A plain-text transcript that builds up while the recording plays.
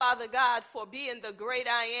Father God, for being the great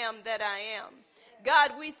I am that I am.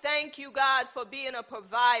 God, we thank you, God, for being a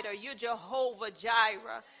provider. You're Jehovah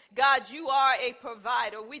Jireh. God, you are a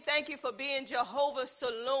provider. We thank you for being Jehovah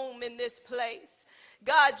Shalom in this place.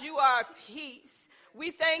 God, you are peace.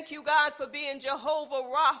 We thank you, God, for being Jehovah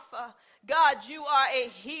Rapha. God, you are a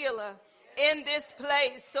healer in this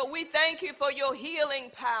place. So we thank you for your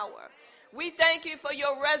healing power. We thank you for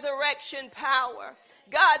your resurrection power.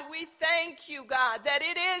 God, we thank you, God, that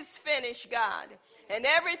it is finished, God. And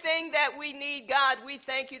everything that we need, God, we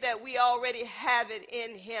thank you that we already have it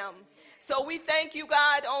in him. So we thank you,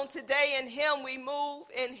 God, on today. In him we move,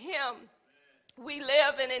 in him we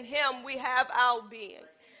live, and in him we have our being.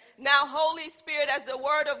 Now, Holy Spirit, as the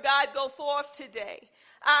word of God go forth today,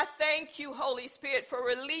 I thank you, Holy Spirit, for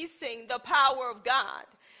releasing the power of God.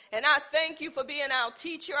 And I thank you for being our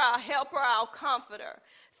teacher, our helper, our comforter.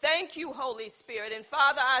 Thank you, Holy Spirit. And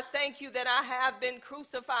Father, I thank you that I have been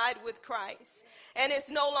crucified with Christ. And it's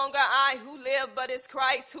no longer I who live, but it's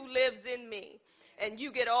Christ who lives in me. And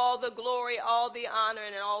you get all the glory, all the honor,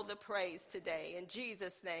 and all the praise today. In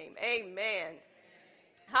Jesus' name, amen.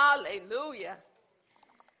 Hallelujah.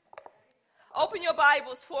 Open your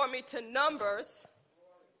Bibles for me to Numbers.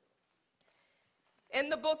 In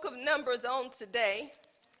the book of Numbers on today,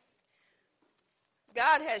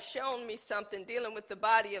 God has shown me something dealing with the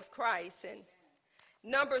body of Christ. In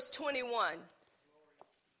Numbers 21.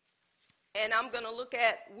 And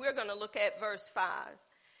we're going to look at verse 5.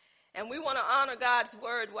 And we want to honor God's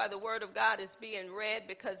word while the word of God is being read,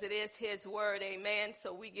 because it is his word, amen.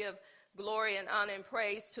 So we give glory and honor and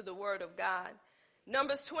praise to the word of God.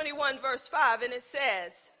 Numbers 21 verse 5, and it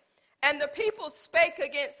says, "And the people spake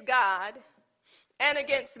against God and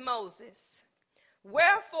against Moses.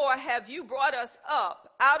 Wherefore have you brought us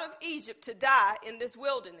up out of Egypt to die in this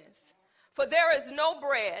wilderness? For there is no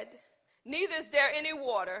bread, neither is there any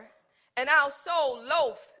water, and our soul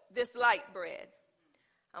loath this light bread."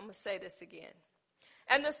 I'm going to say this again.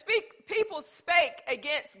 "And the people spake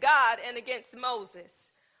against God and against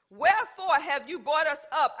Moses. Wherefore have you brought us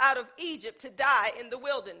up out of Egypt to die in the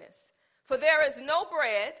wilderness? For there is no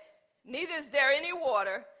bread, neither is there any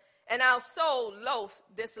water, and our soul loath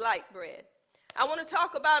this light bread." I want to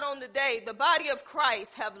talk about on the day, the body of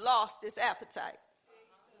Christ have lost its appetite.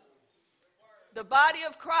 The body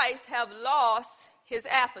of Christ have lost his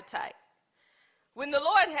appetite. When the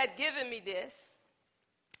Lord had given me this,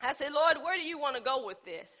 I said, "Lord, where do you want to go with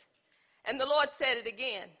this?" And the Lord said it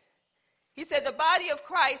again. He said, the body of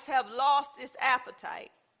Christ have lost its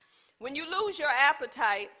appetite. When you lose your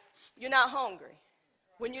appetite, you're not hungry.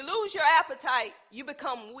 When you lose your appetite, you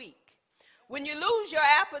become weak. When you lose your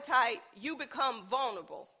appetite, you become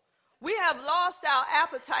vulnerable. We have lost our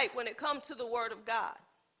appetite when it comes to the word of God.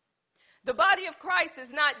 The body of Christ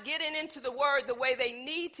is not getting into the word the way they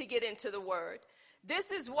need to get into the word.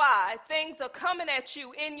 This is why things are coming at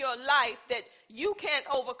you in your life that you can't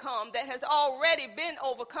overcome, that has already been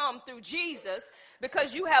overcome through Jesus,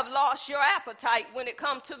 because you have lost your appetite when it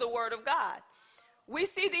comes to the word of God. We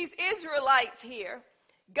see these Israelites here.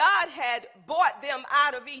 God had brought them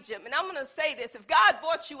out of Egypt. And I'm going to say this. If God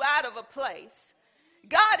brought you out of a place,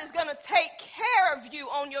 God is going to take care of you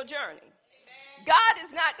on your journey. Amen. God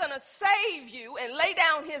is not going to save you and lay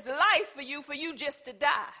down his life for you just to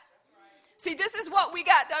die. See, this is what we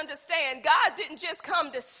got to understand. God didn't just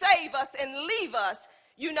come to save us and leave us,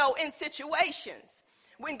 in situations.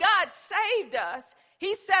 When God saved us,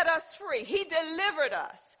 he set us free. He delivered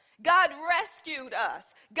us. God rescued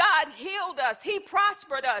us. God healed us. He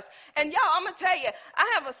prospered us. And y'all, I'm going to tell you,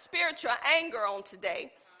 I have a spiritual anger on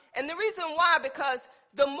today. And the reason why, because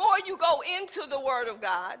the more you go into the word of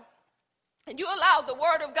God and you allow the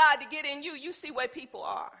word of God to get in you, you see where people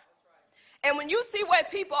are. And when you see where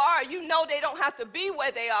people are, you know they don't have to be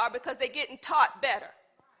where they are because they're getting taught better.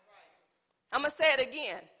 I'm going to say it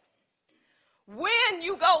again. When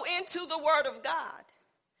you go into the word of God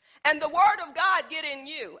and the word of God get in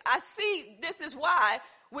you, I see this is why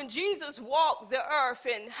when Jesus walked the earth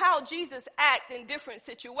and how Jesus acted in different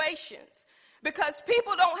situations, because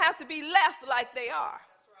people don't have to be left like they are.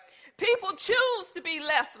 People choose to be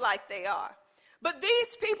left like they are. But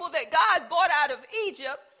these people that God brought out of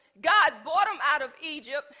Egypt, God brought them out of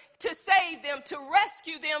Egypt to save them, to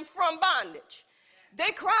rescue them from bondage.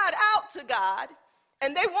 They cried out to God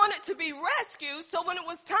and they wanted to be rescued. So when it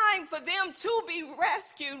was time for them to be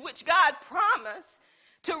rescued, which God promised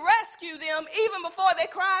to rescue them even before they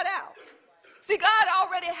cried out. See, God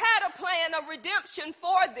already had a plan of redemption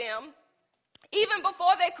for them even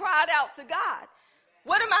before they cried out to God.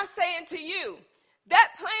 What am I saying to you?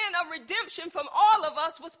 That plan of redemption from all of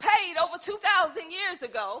us was paid over 2,000 years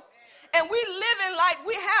ago. and we living like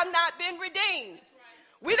we have not been redeemed.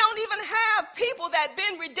 We don't even have people that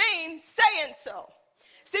been redeemed saying so.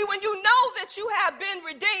 See, when you know that you have been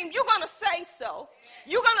redeemed, you're going to say so.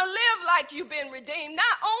 You're going to live like you've been redeemed.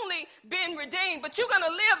 Not only been redeemed, but you're going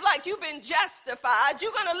to live like you've been justified.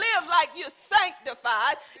 You're going to live like you're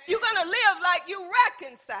sanctified. You're going to live like you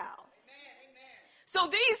reconciled. So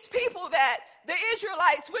these people that the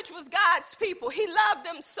Israelites, which was God's people, he loved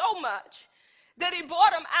them so much that he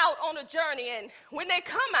brought them out on a journey. And when they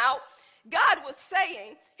come out, God was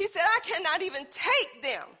saying, he said, I cannot even take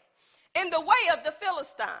them in the way of the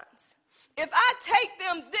Philistines. If I take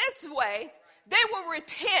them this way, they will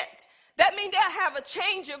repent. That means they'll have a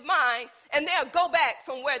change of mind and they'll go back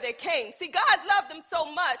from where they came. See, God loved them so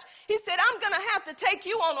much. He said, I'm going to have to take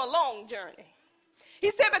you on a long journey.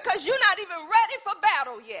 He said, because you're not even ready for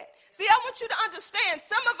battle yet. See, I want you to understand,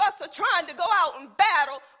 some of us are trying to go out and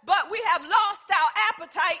battle, but we have lost our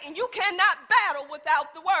appetite, and you cannot battle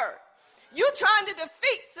without the word. You're trying to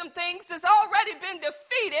defeat some things that's already been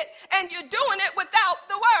defeated, and you're doing it without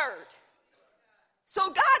the word. So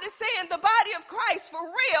God is saying the body of Christ for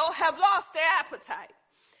real have lost their appetite.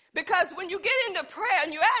 Because when you get into prayer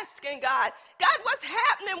and you're asking God, what's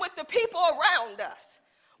happening with the people around us?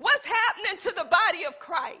 What's happening to the body of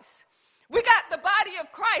Christ? We got the body of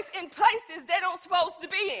Christ in places they don't supposed to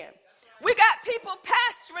be in. We got people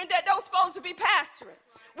pastoring that don't supposed to be pastoring.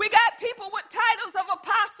 We got people with titles of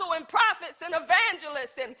apostle and prophets and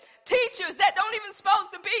evangelists and teachers that don't even supposed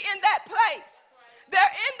to be in that place. They're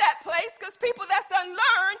in that place because people that's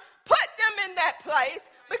unlearned put them in that place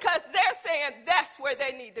because they're saying that's where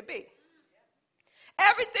they need to be.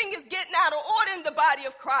 Everything is getting out of order in the body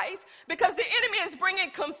of Christ because the enemy is bringing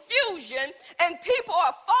confusion and people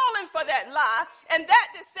are falling for that lie and that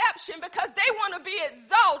deception because they want to be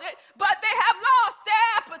exalted, but they have lost their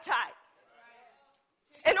appetite.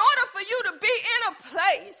 In order for you to be in a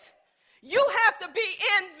place, you have to be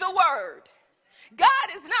in the word. God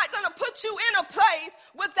is not going to put you in a place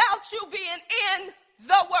without you being in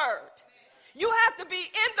the word. You have to be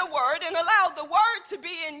in the word and allow the word to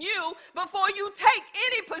be in you before you take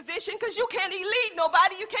any position because you can't even lead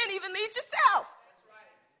nobody. You can't even lead yourself.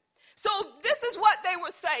 So this is what they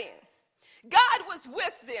were saying. God was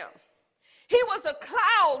with them. He was a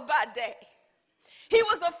cloud by day. He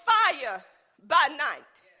was a fire by night.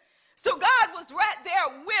 So God was right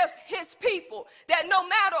there with his people that no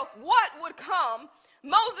matter what would come,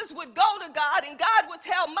 Moses would go to God and God would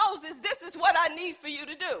tell Moses, this is what I need for you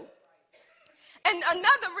to do. And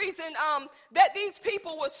another reason that these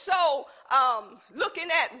people were so looking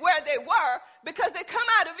at where they were, because they come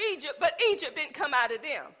out of Egypt, but Egypt didn't come out of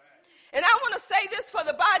them. And I want to say this for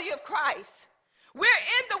the body of Christ. We're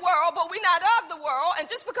in the world, but we're not of the world. And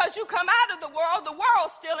just because you come out of the world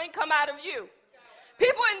still ain't come out of you.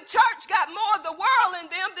 People in church got more of the world in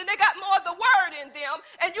them than they got more of the word in them.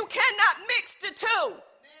 And you cannot mix the two.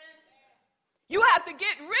 You have to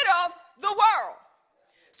get rid of the world.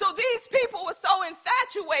 So these people were so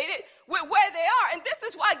infatuated with where they are. And this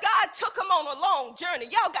is why God took them on a long journey.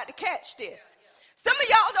 Y'all got to catch this. Some of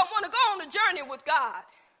y'all don't want to go on a journey with God.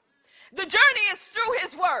 The journey is through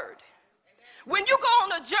his word. When you go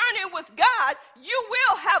on a journey with God, you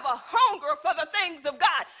will have a hunger for the things of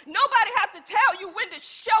God. Nobody have to tell you when to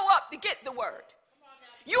show up to get the word.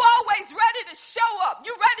 You always ready to show up.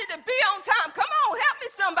 You ready to be on time. Come on, help me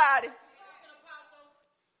somebody.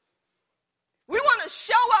 We want to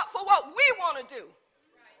show up for what we want to do.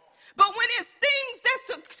 But when it's things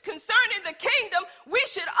that's concerning the kingdom, we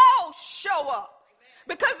should all show up.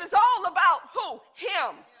 Because it's all about who?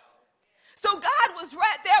 Him. So God was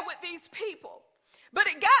right there with these people. But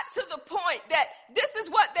it got to the point that this is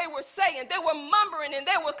what they were saying. They were mumbling and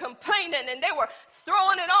they were complaining and they were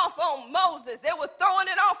throwing it off on Moses. They were throwing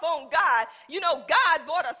it off on God. You know, God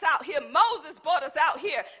brought us out here. Moses brought us out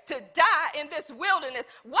here to die in this wilderness.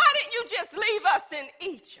 Why didn't you just leave us in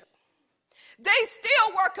Egypt? They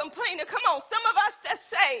still were complaining. Come on, some of us that's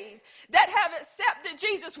saved, that have accepted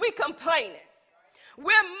Jesus, we complaining.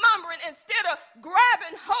 We're mumbling instead of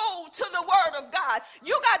grabbing hold to the word of God.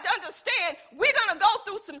 You got to understand, we're going to go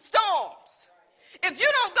through some storms. If you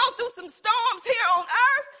don't go through some storms here on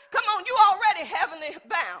earth, come on, you already heavenly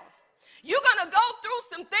bound. You're going to go through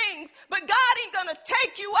some things, but God ain't going to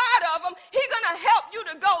take you out of them. He's going to help you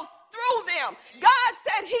to go through them. God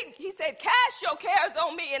said, he said, cast your cares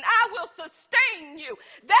on me and I will sustain you.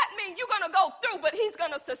 That means you're going to go through, but he's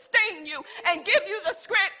going to sustain you and give you the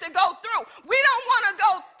strength to go through. We don't want to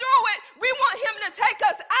go through it. We want him to take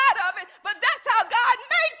us out of it, but that's how God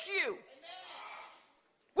make you.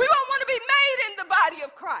 We don't want to be made in the body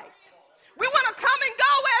of Christ. We want to come and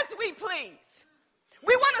go as we please.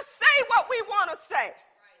 We want to say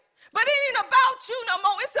But it ain't about you no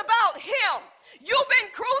more. It's about him. You've been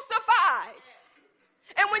crucified.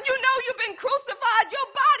 And when you know you've been crucified, your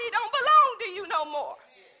body don't belong to you no more.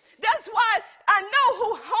 That's why I know who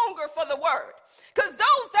hunger for the word. Because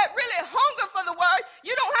those that really hunger for the word,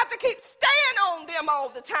 you don't have to keep staying on them all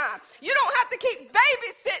the time. You don't have to keep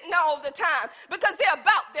babysitting all the time because they're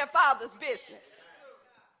about their Father's business.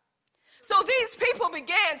 So these people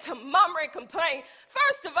began to murmur and complain.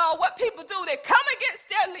 First of all, what people do, they come against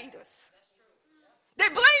their leaders. They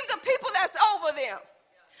blame the people that's over them.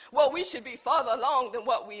 Well, we should be further along than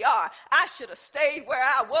what we are. I should have stayed where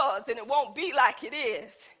I was and it won't be like it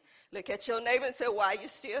is. Look at your neighbor and say, why are you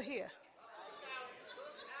still here?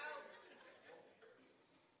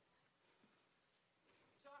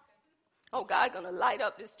 Oh, God's going to light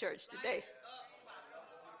up this church today.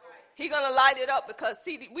 He's going to light it up because,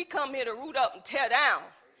 see, we come here to root up and tear down.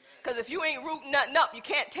 Because if you ain't rooting nothing up, you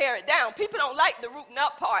can't tear it down. People don't like the rooting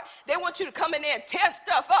up part. They want you to come in there and tear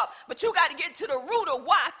stuff up. But you got to get to the root of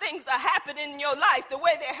why things are happening in your life the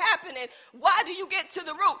way they're happening. Why do you get to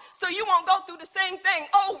the root? So you won't go through the same thing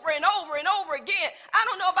over and over and over again. I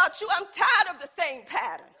don't know about you. I'm tired of the same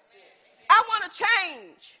pattern. I want to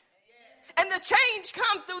change. And the change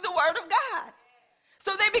comes through the word of God.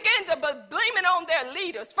 So they began to blame it on their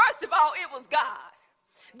leaders. First of all, it was God.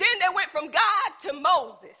 Then they went from God to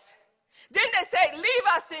Moses. Then they said, leave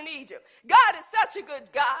us in Egypt. God is such a good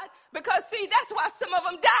God because, see, that's why some of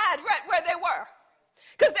them died right where they were.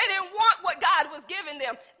 Because they didn't want what God was giving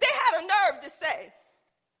them. They had a nerve to say,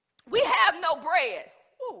 we have no bread.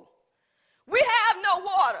 Ooh. We have no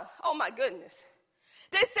water. Oh, my goodness.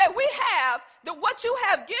 They said, we have what you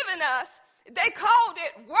have given us. They called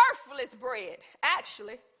it worthless bread,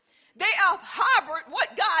 actually. They have harbored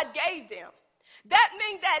what God gave them. That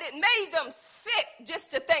means that it made them sick just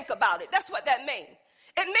to think about it. That's what that means.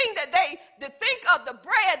 It means that to think of the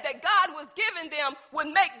bread that God was giving them would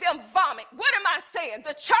make them vomit. What am I saying?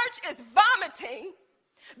 The church is vomiting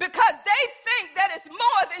because they think that it's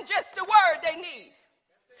more than just the word they need.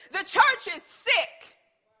 The church is sick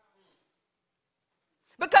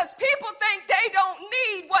because people think they don't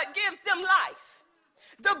need what gives them life.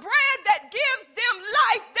 The bread that gives them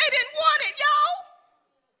life, they didn't want it, y'all.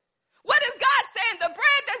 What is God saying? The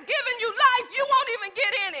bread that's giving you life, you won't even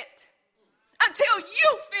get in it until you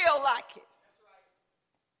feel like it.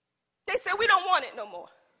 They said, we don't want it no more.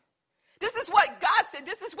 This is what God said.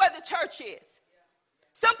 This is where the church is.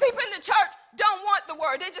 Some people in the church don't want the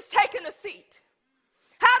word. They're just taking a seat.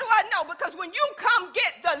 How do I know? Because when you come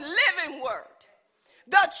get the living word,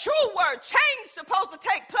 the true word, change is supposed to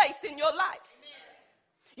take place in your life.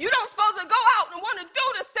 You don't supposed to go out and want to do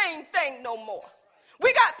the same thing no more.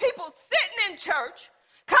 We got people sitting in church,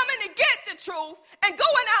 coming to get the truth, and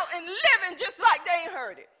going out and living just like they ain't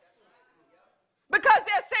heard it. Because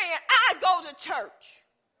they're saying, I go to church.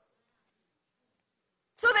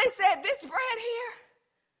 So they said, this bread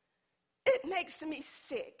here, it makes me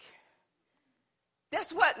sick.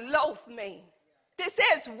 That's what loaf means. It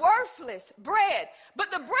says worthless bread.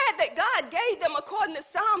 But the bread that God gave them, according to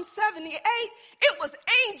Psalm 78, it was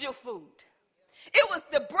angel food. It was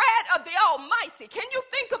the bread of the Almighty. Can you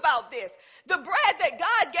think about this? The bread that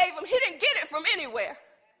God gave him, he didn't get it from anywhere.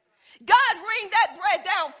 God rained that bread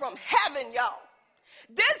down from heaven, y'all.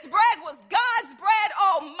 This bread was God's bread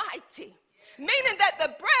Almighty. Meaning that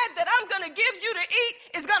the bread that I'm going to give you to eat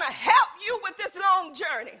is going to help you with this long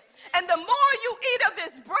journey. And the more you eat of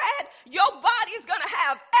this bread, your body is going to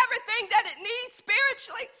have everything that it needs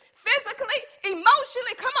spiritually, physically,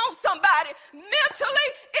 emotionally. Come on, somebody. Mentally,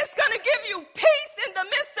 it's going to give you peace in the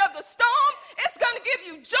midst of the storm. It's going to give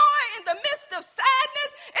you joy in the midst of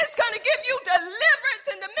sadness. It's going to give you deliverance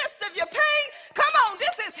in the midst of your pain. Come on,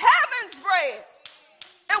 this is heaven's bread.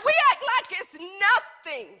 And we act like it's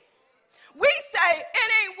nothing. We say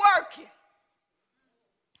it ain't working.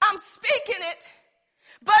 I'm speaking it,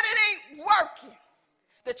 but it ain't working.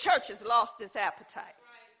 The church has lost its appetite.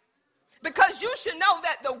 Because you should know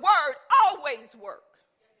that the word always works.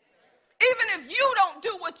 Even if you don't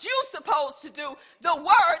do what you're supposed to do, the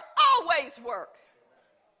word always works.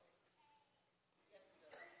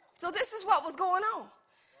 So this is what was going on.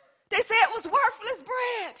 They said it was worthless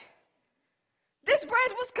bread. This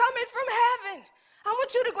bread was coming from heaven. I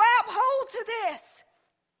want you to grab hold to this.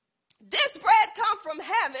 This bread come from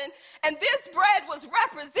heaven, and this bread was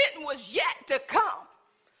representing was yet to come,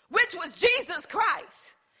 which was Jesus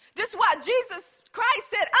Christ. This is why Jesus Christ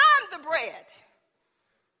said, I'm the bread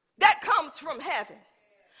that comes from heaven.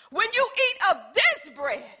 When you eat of this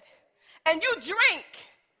bread and you drink,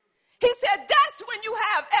 he said, that's when you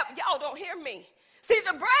have, y'all don't hear me. See,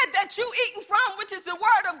 the bread that you eating from, which is the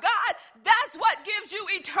word of God, that's what gives you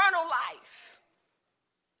eternal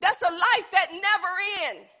That's a life that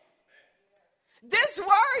never ends. This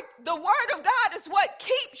word, the word of God, is what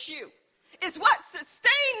keeps you. It's what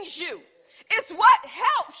sustains you. It's what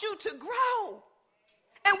helps you to grow.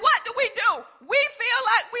 And what do? We feel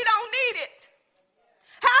like we don't need it.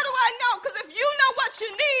 How do I know? Because if you know what you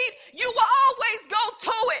need, you will always go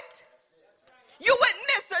to it. You wouldn't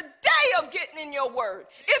miss a day of getting in your word.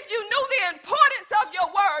 If you knew the importance of your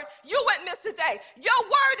word, you wouldn't miss a day. Your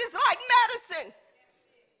word is like medicine.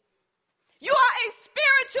 You are a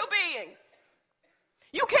spiritual being.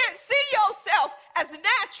 You can't see yourself as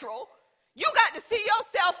natural. You got to see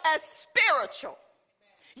yourself as spiritual.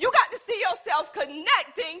 You got to see yourself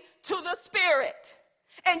connecting to the Spirit.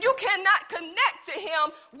 And you cannot connect to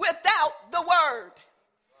him without the word.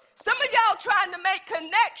 Some of y'all trying to make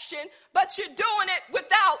connection, but you're doing it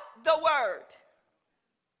without the word.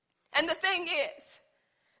 And the thing is,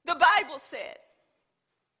 the Bible said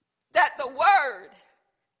that the word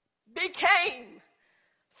became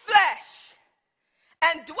flesh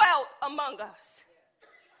and dwelt among us.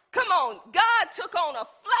 Come on, God took on a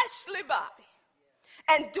fleshly body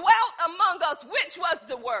and dwelt among us, which was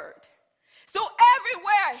the word. So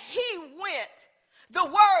everywhere he went, the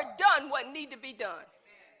word done what needed to be done.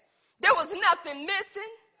 There was nothing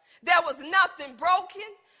missing. There was nothing broken.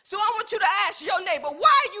 So I want you to ask your neighbor,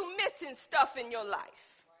 why are you missing stuff in your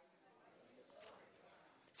life?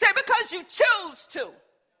 Say, because you choose to.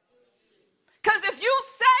 Because if you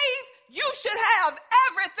save, you should have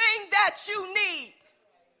everything that you need.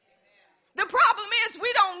 The problem is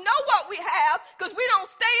we don't know what we have because we don't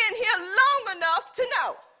stay in here long enough to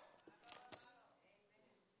know.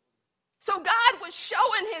 So God was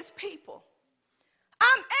showing his people,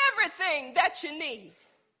 I'm everything that you need.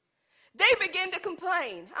 They begin to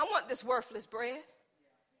complain. I want this worthless bread.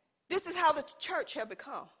 This is how the church have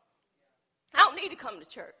become. I don't need to come to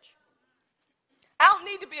church. I don't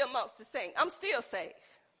need to be amongst the saints. I'm still safe.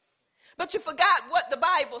 But you forgot what the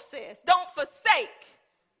Bible says. Don't forsake.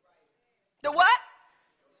 The what?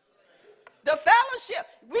 The fellowship.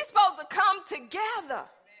 We're supposed to come together.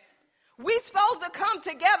 We're supposed to come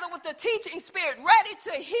together with the teaching spirit, ready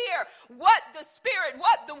to hear what the Spirit,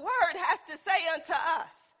 what the word has to say unto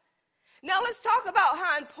us. Now let's talk about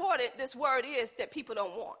how important this word is that people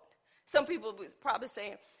don't want. Some people will probably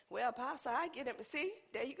saying, well, Apostle, I get it. See,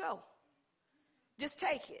 there you go. Just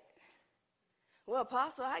take it. Well,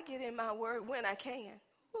 Apostle, I get in my word when I can.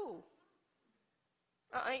 Ooh.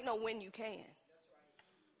 Ain't no when you can.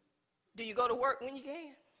 Do you go to work when you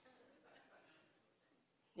can?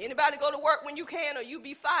 Anybody go to work when you can, or you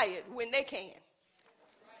be fired when they can?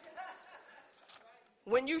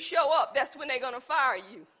 When you show up, that's when they're going to fire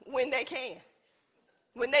you, when they can.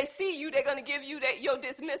 When they see you, they're going to give you your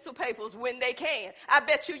dismissal papers when they can. I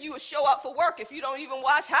bet you will show up for work if you don't even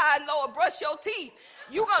wash high and low or brush your teeth.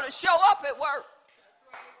 You're going to show up at work.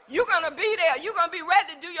 You're going to be there. You're going to be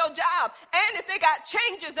ready to do your job. And if they got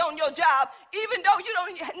changes on your job, even though you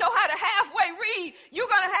don't know how to halfway read, you're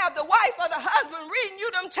going to have the wife or the husband reading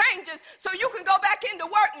you them changes so you can go back into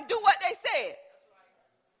work and do what they said.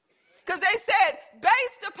 Because they said,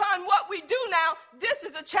 based upon what we do now, this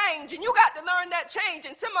is a change. And you got to learn that change.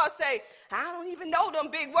 And some of us say, I don't even know them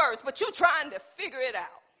big words, but you're trying to figure it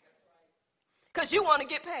out. Because you want to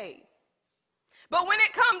get paid. But when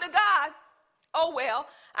it comes to God, oh, well,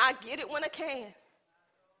 I get it when I can.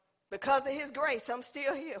 Because of his grace, I'm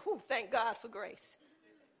still here. Whew, thank God for grace.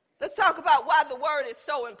 Let's talk about why the word is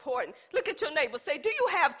so important. Look at your neighbor. Say, do you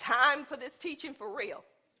have time for this teaching for real?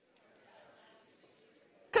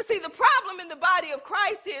 Because, see, the problem in the body of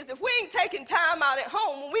Christ is if we ain't taking time out at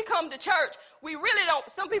home, when we come to church,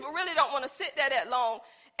 some people really don't want to sit there that long.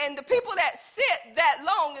 And the people that sit that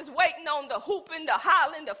long is waiting on the hooping, the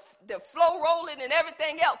hollering, the flow rolling, and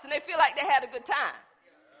everything else, and they feel like they had a good time.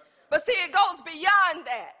 But see, it goes beyond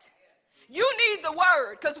that. You need the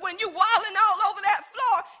word, because when you walling all over that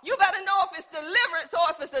floor, you better know if it's deliverance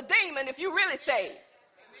or if it's a demon, if you really saved.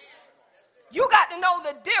 You got to know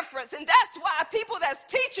the difference, and that's why people that's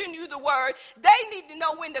teaching you the word, they need to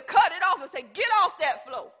know when to cut it off and say, get off that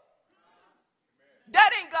floor.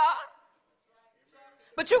 That ain't God.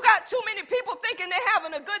 But you got too many people thinking they're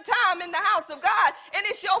having a good time in the house of God, and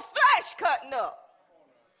it's your flesh cutting up.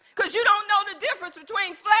 Because you don't know the difference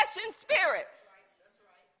between flesh and spirit.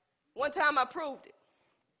 One time I proved it.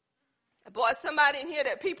 I brought somebody in here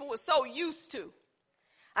that people were so used to.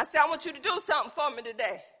 I said, I want you to do something for me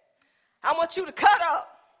today. I want you to cut up.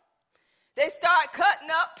 They start cutting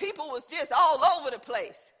up. People was just all over the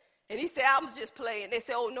place. And he said, I was just playing. They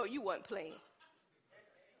said, oh, no, you weren't playing.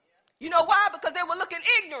 You know why? Because they were looking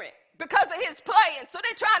ignorant because of his playing. So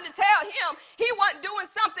they're trying to tell him he wasn't doing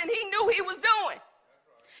something he knew he was doing.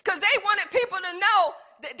 Because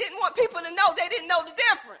didn't want people to know they didn't know the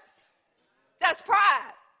difference. That's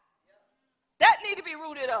pride. That need to be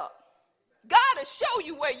rooted up. God will show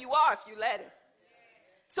you where you are if you let him.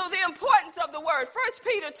 So the importance of the word. 1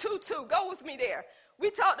 Peter 2:2. Go with me there. We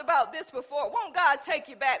talked about this before. Won't God take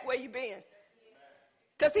you back where you've been?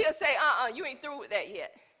 Because he'll say, you ain't through with that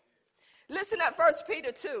yet. Listen at 1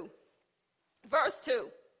 Peter 2, verse 2.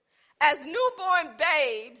 As newborn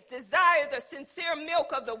babes desire the sincere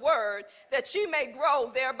milk of the word, that ye may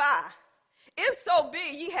grow thereby. If so be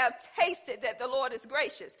ye have tasted that the Lord is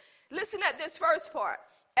gracious. Listen at this first part.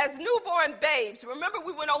 As newborn babes, remember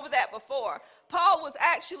we went over that before. Paul was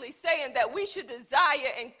actually saying that we should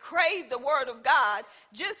desire and crave the word of God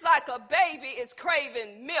just like a baby is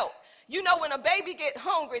craving milk. You know, when a baby get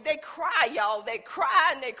hungry, they cry, y'all. They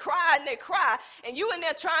cry and they cry and they cry. And you in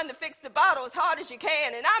there trying to fix the bottle as hard as you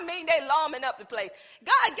can. And I mean, they lambing up the place.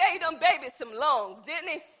 God gave them babies some lungs, didn't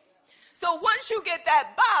he? So once you get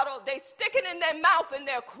that bottle, they stick it in their mouth and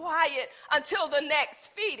they're quiet until the next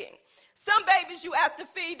feeding. Some babies, you have to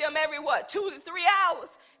feed them every, 2 to 3 hours?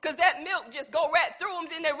 Because that milk just go right through them,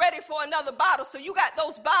 then they're ready for another bottle. So you got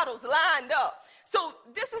those bottles lined up. So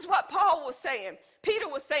this is what Paul was saying. Peter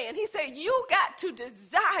was saying, he said, you got to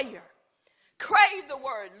desire, crave the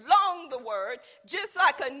word, long the word, just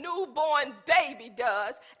like a newborn baby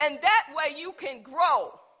does. And that way you can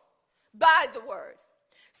grow by the word.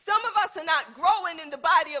 Some of us are not growing in the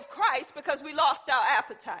body of Christ because we lost our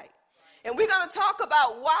appetite. And we're going to talk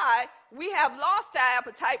about why we have lost our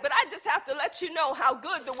appetite, but I just have to let you know how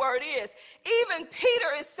good the word is. Even Peter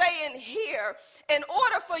is saying here, in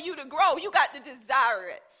order for you to grow, you got to desire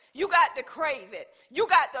it. You got to crave it. You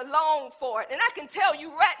got to long for it. And I can tell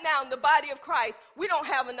you right now in the body of Christ, we don't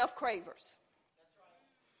have enough cravers.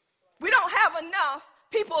 We don't have enough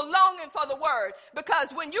people longing for the word, because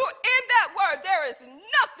when you're in that word, there is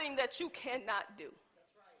nothing that you cannot do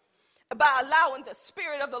by allowing the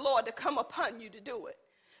Spirit of the Lord to come upon you to do it.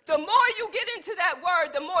 The more you get into that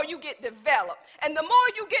word, the more you get developed. And the more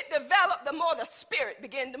you get developed, the more the Spirit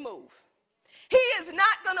begin to move. He is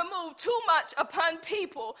not going to move too much upon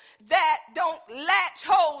people that don't latch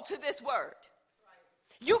hold to this word.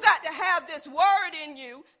 You got to have this word in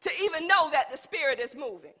you to even know that the Spirit is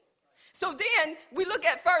moving. So then we look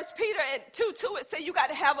at 1 Peter 2:2. It says you got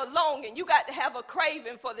to have a longing. You got to have a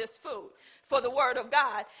craving for this food, for the word of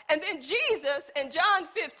God. And then Jesus in John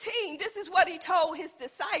 15, this is what he told his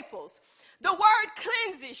disciples. The word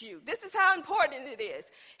cleanses you. This is how important it is.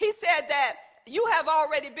 He said that you have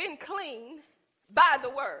already been clean by the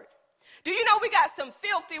word. Do you know we got some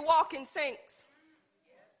filthy walking sinks?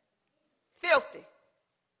 Filthy.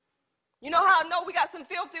 You know how I know we got some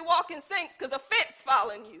filthy walking sinks? Because offense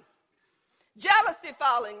following you. Jealousy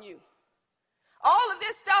following you. All of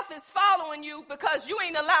this stuff is following you because you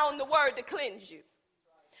ain't allowing the word to cleanse you.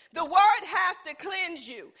 The word has to cleanse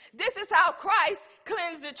you. This is how Christ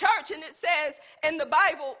cleansed the church. And it says in the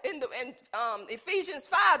Bible, in Ephesians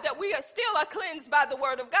 5, that we are still cleansed by the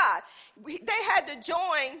word of God. They had to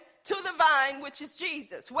join to the vine, which is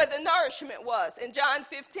Jesus, where the nourishment was in John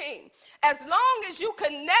 15. As long as you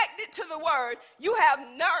connect it to the word, you have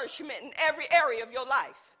nourishment in every area of your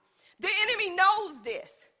life. The enemy knows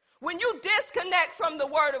this. When you disconnect from the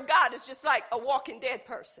word of God, it's just like a walking dead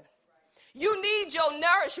person. You need your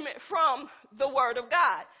nourishment from the word of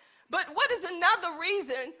God. But what is another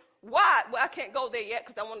reason why? Well, I can't go there yet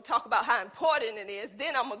because I want to talk about how important it is.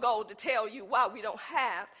 Then I'm going to go to tell you why we don't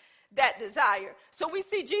have that desire. So we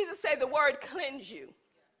see Jesus say the word cleanse you.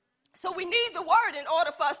 So we need the word in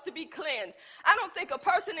order for us to be cleansed. I don't think a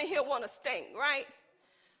person in here want to stink, right?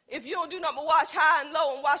 If you don't do nothing but wash high and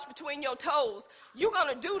low and wash between your toes, you're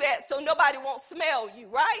going to do that so nobody won't smell you,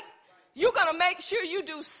 right? You're going to make sure you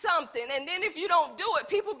do something. And then if you don't do it,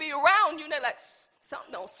 people be around you and they're like,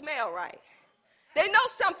 something don't smell right. They know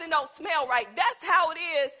something don't smell right. That's how it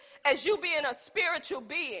is as you being a spiritual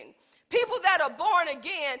being. People that are born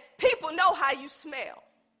again, people know how you smell.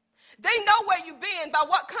 They know where you've been by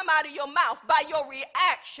what come out of your mouth, by your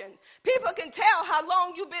reaction. People can tell how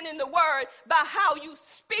long you've been in the word by how you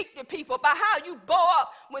speak to people, by how you bow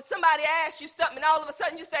up when somebody asks you something and all of a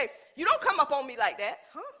sudden you say, you don't come up on me like that,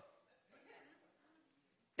 huh?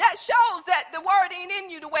 That shows that the word ain't in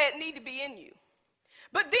you the way it need to be in you.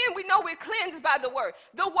 But then we know we're cleansed by the word.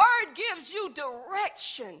 The word gives you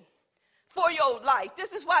direction for your life.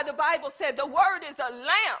 This is why the Bible said the word is a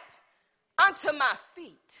lamp unto my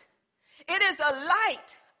feet. It is a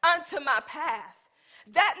light unto my path.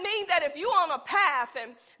 That means that if you're on a path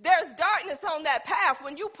and there's darkness on that path,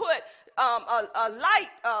 when you put a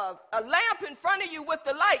lamp in front of you with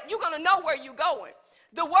the light, you're going to know where you're going.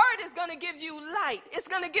 The word is going to give you light. It's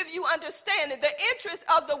going to give you understanding. The interest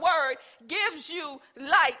of the word gives you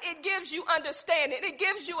light. It gives you understanding. It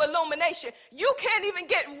gives you illumination. You can't even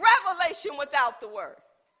get revelation without the word.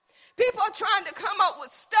 People are trying to come up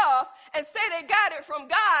with stuff and say they got it from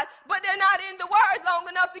God, but they're not in the word long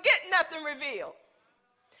enough to get nothing revealed,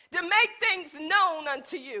 to make things known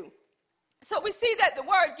unto you. So we see that the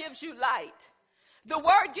word gives you light. The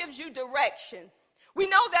word gives you direction. We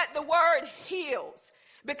know that the word heals,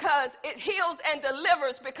 because it heals and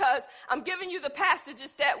delivers, because I'm giving you the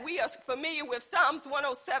passages that we are familiar with. Psalms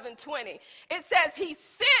 107:20. It says he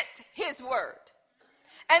sent his word,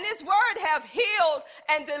 and his word have healed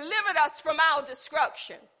and delivered us from our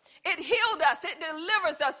destruction. It healed us. It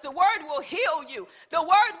delivers us. The word will heal you. The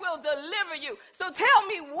word will deliver you. So tell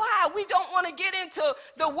me why we don't want to get into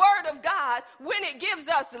the word of God when it gives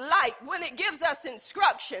us light, when it gives us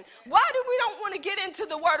instruction. Why do we don't want to get into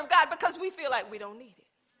the word of God? Because we feel like we don't need it.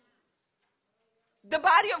 The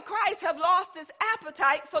body of Christ have lost its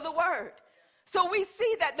appetite for the word. So we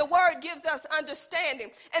see that the word gives us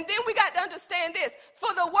understanding. And then we got to understand this.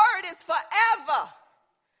 For the word is forever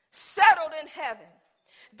settled in heaven.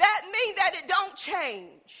 That means that it don't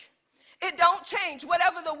change. It don't change.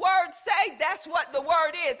 Whatever the word say, that's what the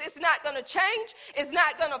word is. It's not going to change. It's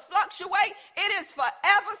not going to fluctuate. It is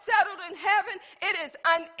forever settled in heaven. It is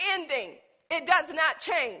unending. It does not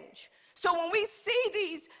change. So when we see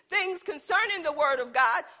these things concerning the word of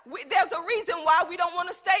God, there's a reason why we don't want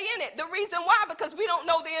to stay in it. The reason why, because we don't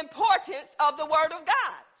know the importance of the word of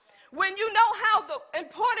God. When you know how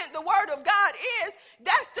important the word of God is,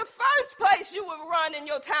 that's the first place you will run in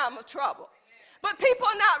your time of trouble. But people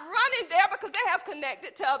are not running there because they have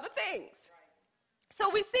connected to other things. So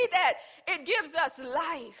we see that it gives us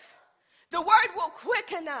life. The word will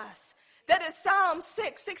quicken us. That is Psalm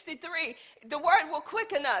 6:63. The word will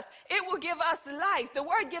quicken us. It will give us life. The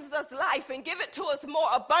word gives us life and give it to us more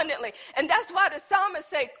abundantly. And that's why the psalmist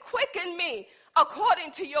say, quicken me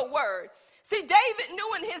according to your word. See, David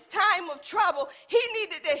knew in his time of trouble, he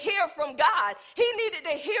needed to hear from God. He needed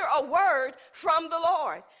to hear a word from the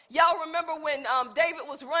Lord. Y'all remember when David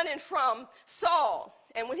was running from Saul,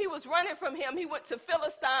 and when he was running from him, he went to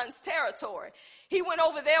Philistines' territory. He went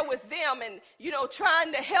over there with them and,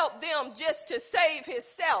 trying to help them just to save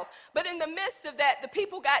himself. But in the midst of that, the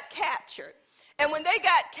people got captured. And when they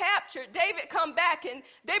got captured, David come back and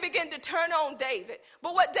they began to turn on David.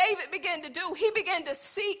 But what David began to do, he began to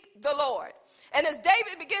seek the Lord. And as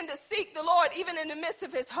David began to seek the Lord, even in the midst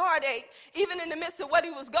of his heartache, even in the midst of what he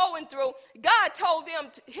was going through, God told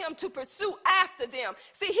him to pursue after them.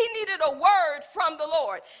 See, he needed a word from the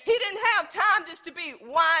Lord. He didn't have time just to be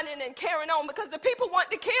whining and carrying on, because the people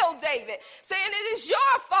wanted to kill David, saying it is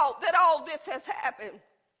your fault that all this has happened.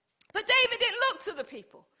 But David didn't look to the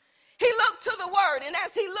people. He looked to the word, and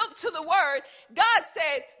as he looked to the word, God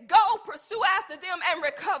said, go pursue after them and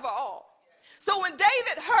recover all. So when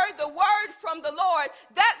David heard the word from the Lord,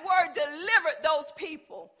 that word delivered those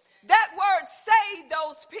people. That word saved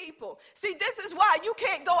those people. See, this is why you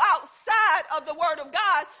can't go outside of the word of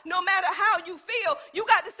God. No matter how you feel, you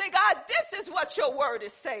got to say, God, this is what your word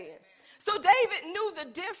is saying. So David knew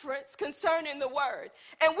the difference concerning the word.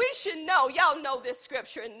 And we should know, y'all know this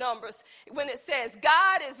scripture in Numbers, when it says,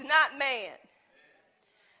 God is not man,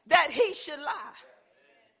 that he should lie.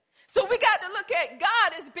 So we got to look at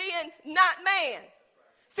God as being not man.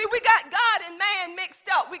 See, we got God and man mixed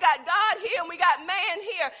up. We got God here and we got man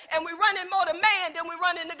here, and we're running more to man than we're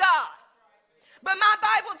running to God. But my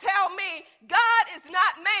Bible tells me God is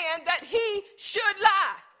not man that he should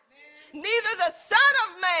lie. Neither the Son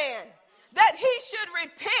of Man that he should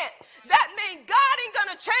repent. That means God ain't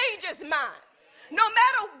going to change his mind. No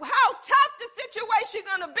matter how tough the situation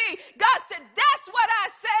going to be, God said, that's what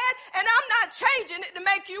I said, and I'm not changing it to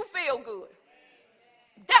make you feel good.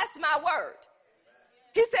 That's my word.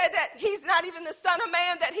 He said that he's not even the Son of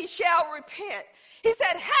Man that he shall repent. He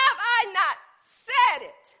said, have I not said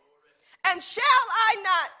it? And shall I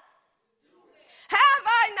not? Have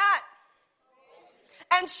I not?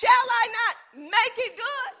 And shall I not make it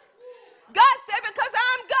good? God said, because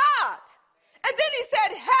I'm God. And then he said,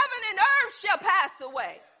 heaven and earth shall pass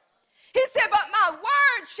away. He said, but my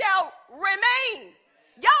word shall remain.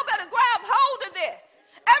 Y'all better grab hold of this.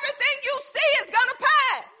 Everything you see is going to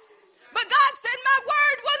pass. But God said, my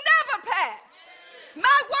word will never pass.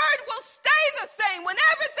 My word will stay the same when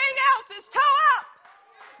everything else is tore up.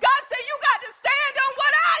 God said, you got to stand on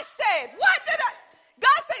what I said. What did I?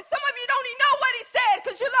 God said, some of you don't even know what he said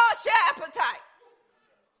because you lost your appetite.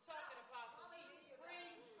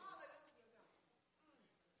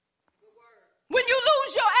 When you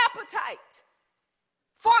lose your appetite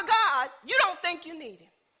for God, you don't think think you need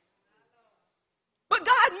him. But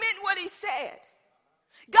God meant what he said.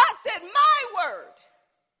 God said, my word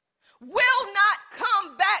will not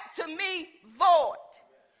come back to me void,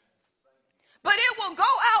 but it will go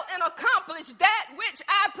out and accomplish that which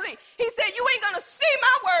I please. He said, you ain't going to see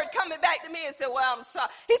my word coming back to me and say, well, I'm sorry.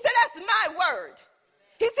 He said, that's my word.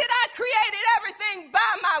 He said, I created everything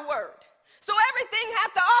by my word. So everything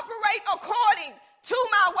has to operate according to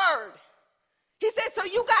my word. He said, so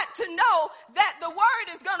you got to know that the word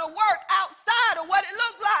is going to work outside of what it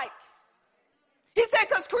looked like. He said,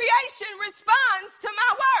 because creation responds to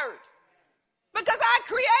my word. Because I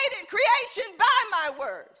created creation by my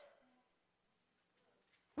word.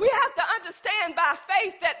 We have to understand by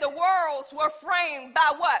faith that the worlds were framed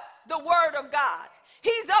by what? The word of God.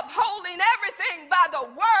 He's upholding everything by the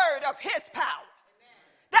word of his power.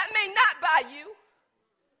 That may not by you.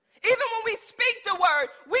 Even when we speak the word,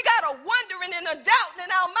 we got a wondering and a doubt in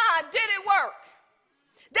our mind, did it work?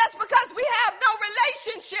 That's because we have no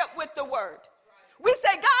relationship with the word. We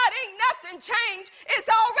say, God, ain't nothing changed. It's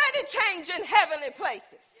already changed in heavenly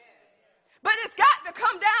places. But it's got to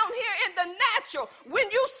come down here in the natural. When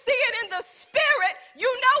you see it in the spirit, you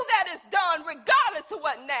know that it's done regardless of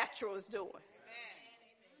what natural is doing.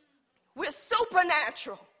 We're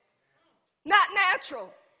supernatural, not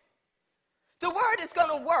natural. The word is going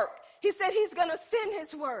to work. He said he's going to send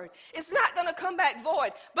his word. It's not going to come back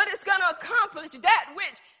void, but it's going to accomplish that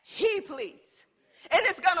which he please. And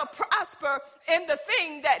it's going to prosper in the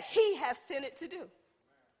thing that he has sent it to do.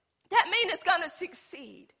 That means it's going to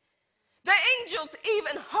succeed. The angels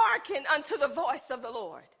even hearken unto the voice of the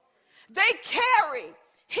Lord. They carry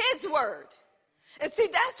his word. And see,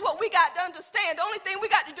 that's what we got to understand. The only thing we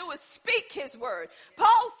got to do is speak his word.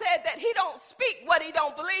 Paul said that he don't speak what he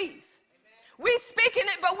don't believe. We speaking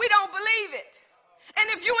it, but we don't believe it. And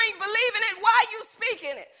if you ain't believing it, why you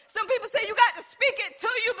speaking it? Some people say you got to speak it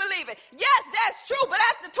till you believe it. Yes, that's true, but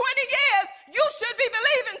after 20 years, you should be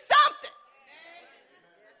believing something.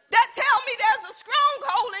 That tell me there's a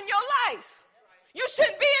stronghold in your life. You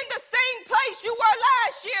shouldn't be in the same place you were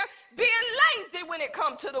last year, being lazy when it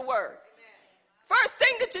comes to the word. First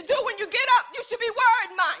thing that you do when you get up, you should be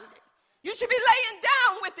word-minded. You should be laying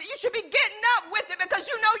down with it. You should be getting up with it because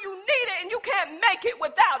you know you need it and you can't make it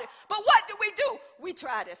without it. But what do? We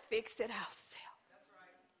try to fix it ourselves.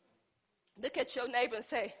 Look at your neighbor and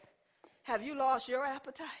say, have you lost your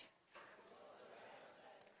appetite?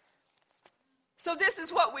 So this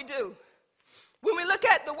is what we do. When we look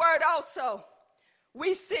at the word also,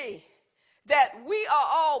 we see that we are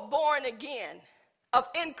all born again of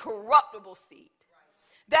incorruptible seed.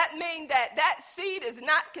 That means that seed is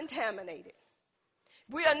not contaminated.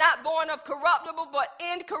 We are not born of corruptible, but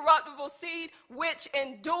incorruptible seed, which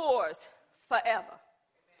endures forever.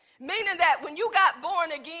 Meaning that when you got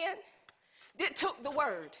born again, it took the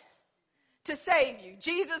word to save you.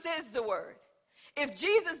 Jesus is the word. If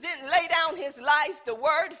Jesus didn't lay down his life, the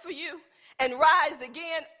word for you, and rise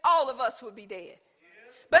again, all of us would be dead.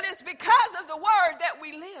 But it's because of the word that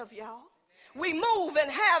we live, y'all. We move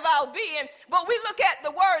and have our being, but we look at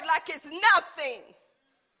the word like it's nothing.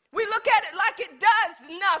 We look at it like it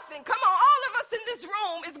does nothing. Come on, all of us in this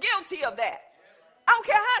room is guilty of that. I don't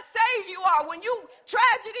care how saved you are. When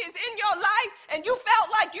tragedy is in your life and you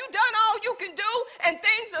felt like you done all you can do and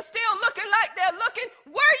things are still looking like they're looking,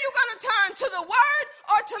 where are you going to turn, to the word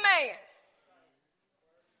or to man?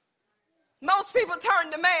 Most people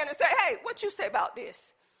turn to man and say, hey, what you say about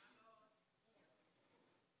this?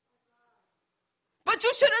 But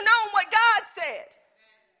you should have known what God said.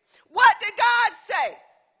 What did God say?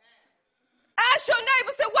 Ask your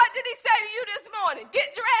neighbor, say, what did he say to you this morning?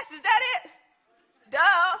 Get dressed, is that it?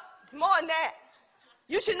 Duh, it's more than that.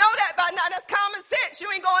 You should know that by now. That's common sense. You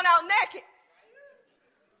ain't going out naked.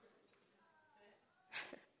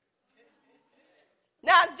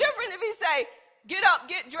 Now, it's different if he say, get up,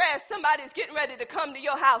 get dressed. Somebody's getting ready to come to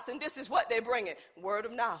your house, and this is what they're bringing. Word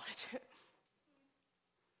of knowledge.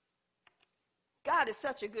 God is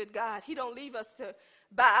such a good God. He don't leave us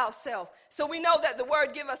by ourselves. So we know that the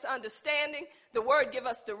word give us understanding. The word give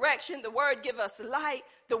us direction. The word give us light.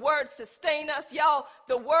 The word sustain us. Y'all,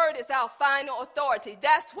 the word is our final authority.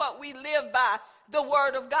 That's what we live by, the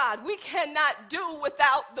word of God. We cannot do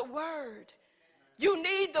without the word. You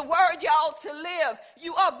need the word, y'all, to live.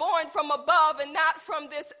 You are born from above and not from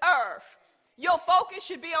this earth. Your focus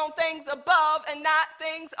should be on things above and not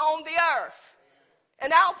things on the earth.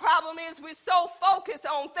 And our problem is we're so focused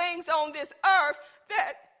on things on this earth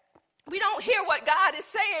that we don't hear what God is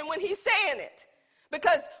saying when he's saying it.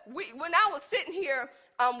 Because when I was sitting here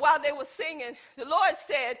while they were singing, the Lord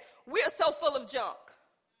said, we are so full of junk.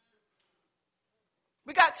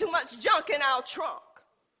 We got too much junk in our trunk.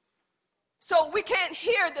 So we can't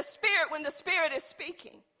hear the Spirit when the Spirit is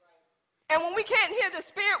speaking. And when we can't hear the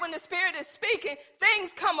Spirit when the Spirit is speaking,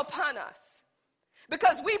 things come upon us.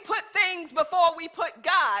 Because we put things before we put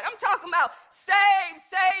God. I'm talking about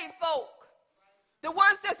saved folk. The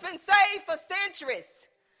ones that's been saved for centuries.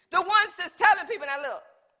 The ones that's telling people, now look,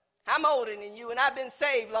 I'm older than you and I've been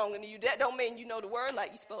saved longer than you. That don't mean you know the word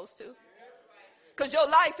like you're supposed to. Because your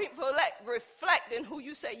life ain't reflecting who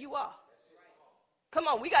you say you are. Come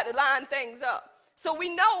on, we got to line things up. So we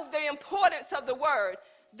know the importance of the word.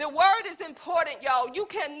 The word is important, y'all. You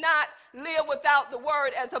cannot live without the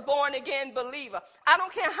word as a born-again believer. I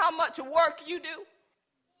don't care how much work you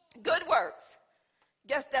do. Good works.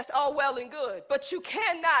 Guess that's all well and good. But you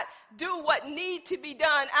cannot do what need to be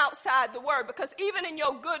done outside the word. Because even in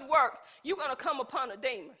your good works, you're going to come upon a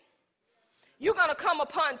demon. You're going to come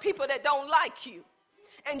upon people that don't like you.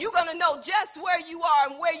 And you're going to know just where you are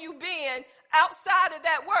and where you've been outside of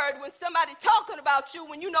that word when somebody talking about you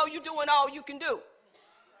when you know you're doing all you can do.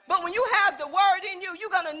 But when you have the word in you, you're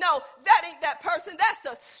going to know that ain't that person. That's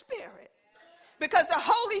a spirit. Because the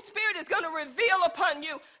Holy Spirit is going to reveal upon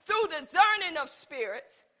you through discerning of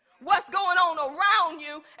spirits what's going on around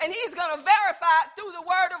you, and he's going to verify it through the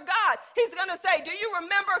word of God. He's going to say, do you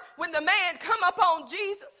remember when the man come up on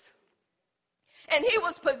Jesus? And he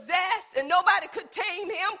was possessed, and nobody could tame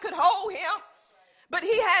him, could hold him. But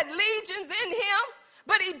he had legions in him,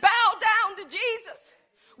 but he bowed down to Jesus.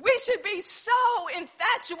 We should be so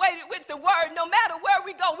infatuated with the word. No matter where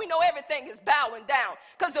we go, we know everything is bowing down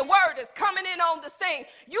because the word is coming in on the scene.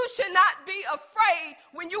 You should not be afraid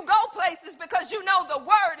when you go places because you know the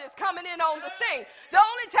word is coming in on the scene. The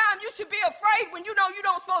only time you should be afraid when you know you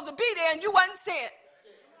don't supposed to be there and you wasn't sent.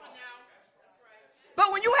 But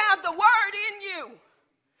when you have the word in you,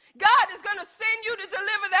 God is going to send you to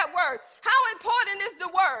deliver that word. How important is the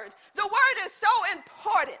word? The word is so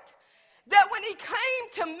important that when he came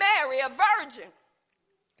to Mary, a virgin,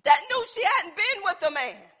 that knew she hadn't been with a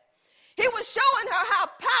man, he was showing her how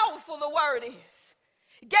powerful the word is.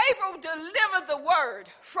 Gabriel delivered the word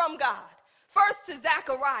from God, first to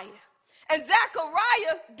Zechariah. And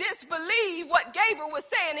Zechariah disbelieved what Gabriel was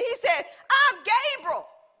saying. And he said, I'm Gabriel.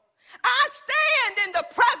 I stand in the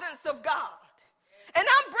presence of God. And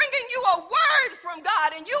I'm bringing you a word from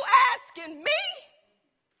God. And you asking me?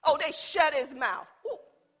 Oh, they shut his mouth. Ooh.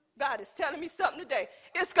 God is telling me something today.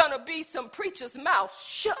 It's going to be some preachers' mouths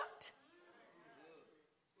shut.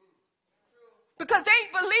 Because they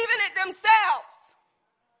ain't believing it themselves.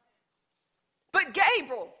 But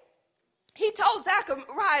Gabriel, he told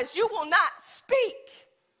Zacharias, you will not speak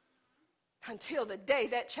until the day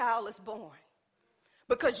that child is born.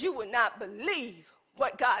 Because you will not believe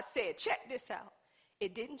what God said. Check this out.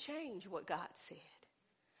 It didn't change what God said.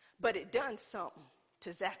 But it done something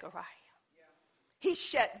to Zechariah. He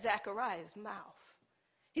shut Zechariah's mouth.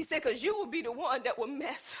 He said, because you will be the one that will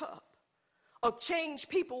mess up or change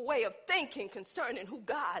people's way of thinking concerning who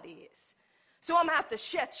God is. So I'm going to have to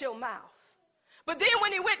shut your mouth. But then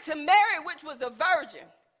when he went to Mary, which was a virgin,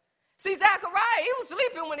 see, Zechariah, he was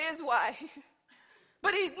sleeping with his wife.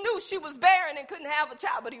 But he knew she was barren and couldn't have a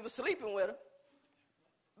child, but he was sleeping with her.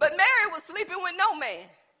 But Mary was sleeping with no man.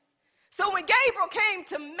 So when Gabriel came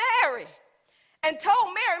to Mary, and told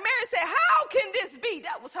Mary, Mary said, how can this be?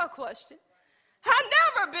 That was her question.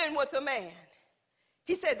 I've never been with a man.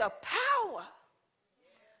 He said, the power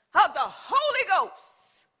of the Holy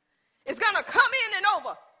Ghost is going to come in and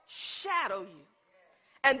overshadow you.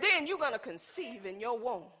 And then you're going to conceive in your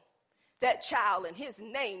womb that child, and his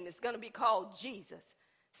name is going to be called Jesus,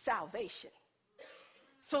 salvation.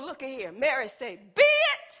 So look at here. Mary said, be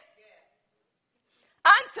it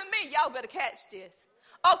unto me. Y'all better catch this.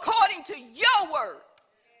 According to your word.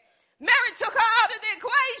 Mary took her out of the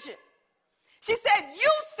equation. She said,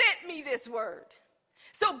 you sent me this word.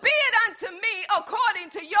 So be it unto me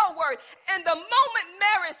according to your word. And the moment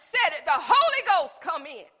Mary said it, the Holy Ghost come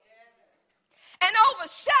in and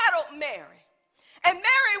overshadowed Mary. And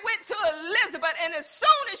Mary went to Elizabeth, and as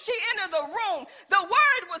soon as she entered the room, the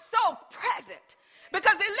word was so present.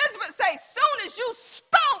 Because Elizabeth said, soon as you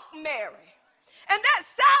spoke, Mary, and that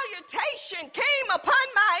salutation came upon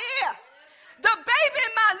my ear, the baby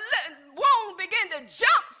in my womb began to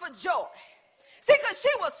jump for joy. See, because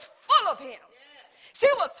she was full of him. She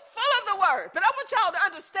was full of the word. But I want y'all to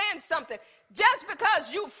understand something. Just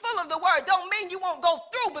because you're full of the word don't mean you won't go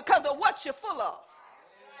through because of what you're full of.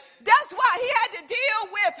 That's why he had to deal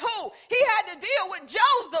with who? He had to deal with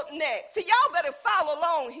Joseph next. See, y'all better follow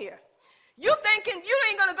along here. You thinking you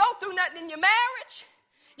ain't going to go through nothing in your marriage?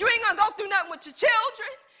 You ain't going to go through nothing with your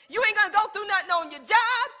children. You ain't going to go through nothing on your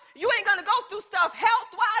job. You ain't going to go through stuff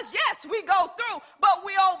health-wise. Yes, we go through, but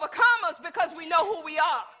we overcomers because we know who we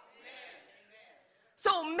are.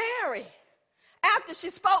 So Mary, after she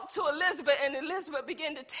spoke to Elizabeth, and Elizabeth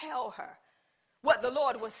began to tell her what the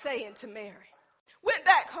Lord was saying to Mary, went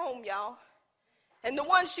back home, y'all. And the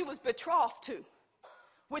one she was betrothed to,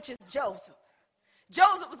 which is Joseph.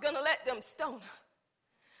 Joseph was going to let them stone her.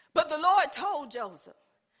 But the Lord told Joseph,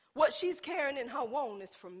 what she's carrying in her womb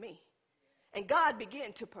is from me. And God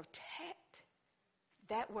began to protect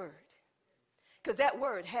that word. Because that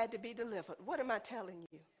word had to be delivered. What am I telling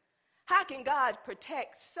you? How can God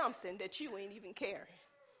protect something that you ain't even carrying?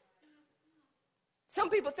 Some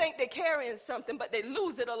people think they're carrying something, but they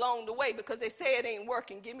lose it along the way because they say it ain't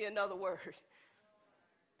working. Give me another word.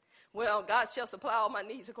 Well, God shall supply all my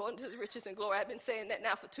needs according to his riches and glory. I've been saying that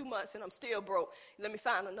now for 2 months, and I'm still broke. Let me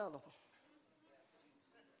find another one.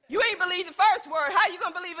 You ain't believe the first word. How you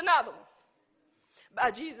going to believe another one?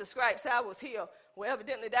 By Jesus' stripes, I was healed. Well,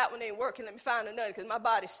 evidently that one ain't working. Let me find another because my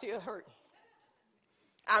body's still hurting.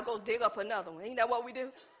 I'll go dig up another one. Ain't that what we do?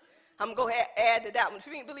 I'm going to add to that one. If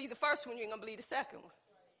you ain't believe the first one, you ain't going to believe the second one.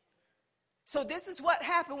 So this is what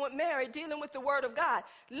happened with Mary dealing with the word of God.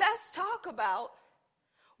 Let's talk about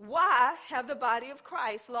why have the body of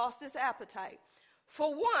Christ lost its appetite.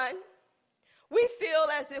 For one, we feel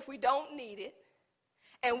as if we don't need it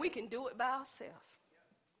and we can do it by ourselves.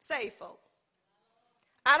 Saved folk.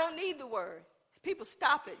 I don't need the word. People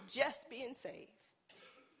stop at just being saved.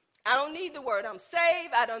 I don't need the word. I'm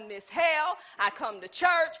saved. I don't miss hell. I come to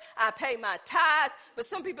church. I pay my tithes. But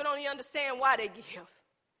some people don't even understand why they give.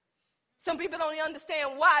 Some people don't even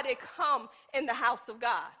understand why they come in the house of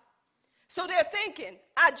God. So they're thinking,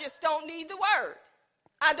 I just don't need the word.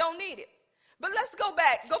 I don't need it. But let's go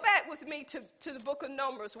back. Go back with me to the book of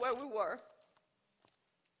Numbers where we were.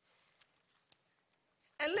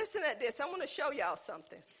 And listen at this. I want to show y'all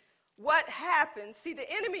something. What happens? See, the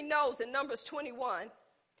enemy knows in Numbers 21.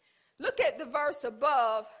 Look at the verse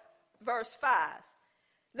above verse 5.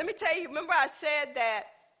 Let me tell you, remember I said that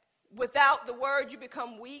without the word you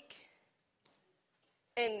become weak?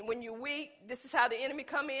 And when you're weak, this is how the enemy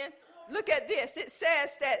come in. Look at this. It says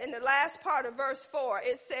that in the last part of verse 4,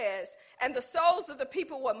 it says, and the souls of the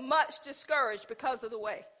people were much discouraged because of the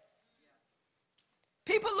way.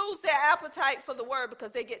 People lose their appetite for the word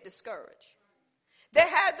because they get discouraged. They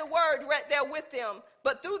had the word right there with them,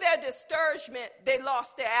 but through their discouragement, they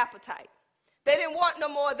lost their appetite. They didn't want no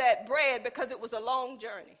more of that bread because it was a long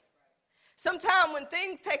journey. Sometimes when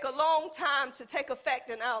things take a long time to take effect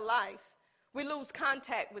in our life, we lose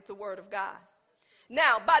contact with the word of God.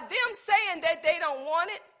 Now, by them saying that they don't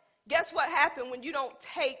want it, guess what happened when you don't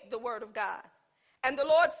take the word of God? And the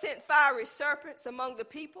Lord sent fiery serpents among the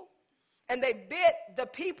people, and they bit the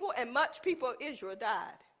people, and much people of Israel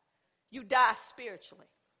died. You die spiritually.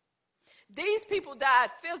 These people died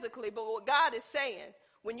physically, but what God is saying,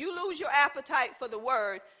 when you lose your appetite for the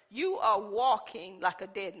word, you are walking like a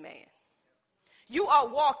dead man. You are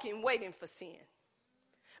walking waiting for sin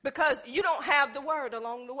because you don't have the word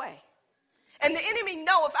along the way. And the enemy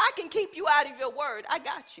know if I can keep you out of your word, I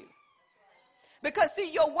got you. Because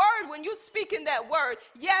see, your word, when you speak in that word,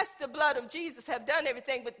 yes, the blood of Jesus have done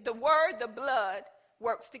everything, but the word, the blood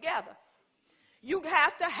works together. You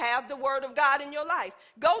have to have the word of God in your life.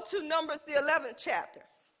 Go to Numbers, the 11th chapter.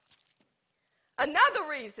 Another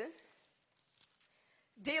reason,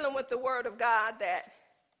 dealing with the word of God, that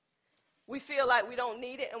we feel like we don't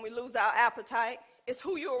need it and we lose our appetite, is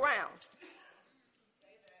who you're around.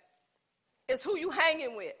 It's who you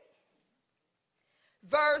hanging with.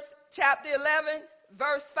 Chapter 11,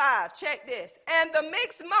 verse 5. Check this. And the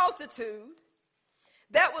mixed multitude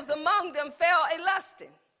that was among them fell a lusting.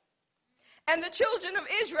 And the children of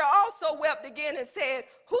Israel also wept again and said,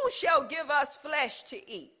 who shall give us flesh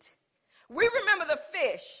to eat? We remember the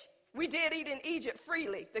fish we did eat in Egypt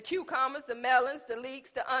freely, the cucumbers, the melons, the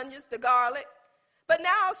leeks, the onions, the garlic. But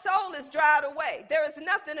now our soul is dried away. There is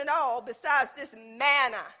nothing at all besides this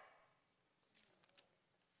manna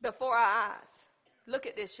before our eyes. Look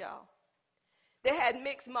at this, y'all. They had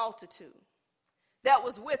mixed multitude that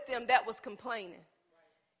was with them that was complaining.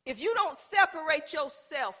 If you don't separate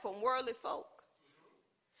yourself from worldly folk,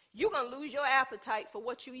 you're going to lose your appetite for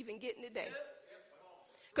what you even getting today.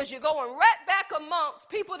 Because you're going right back amongst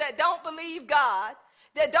people that don't believe God,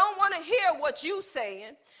 that don't want to hear what you're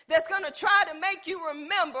saying, that's going to try to make you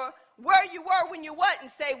remember where you were when you wasn't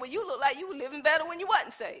saved. Well, you look like you were living better when you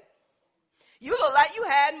wasn't saved. You look like you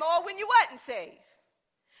had more when you wasn't saved.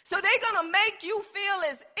 So they're going to make you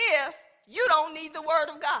feel as if you don't need the word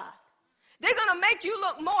of God. They're going to make you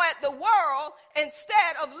look more at the world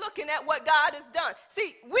instead of looking at what God has done.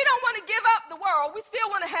 See, we don't want to give up the world. We still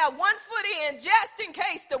want to have one foot in just in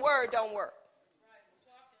case the word don't work.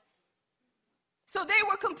 So they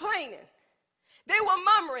were complaining. They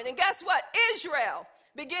were murmuring. And guess what? Israel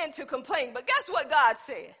began to complain. But guess what God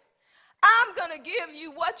said? I'm going to give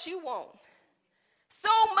you what you want. So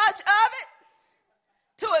much of it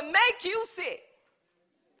till it make you sick.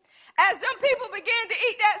 As them people began to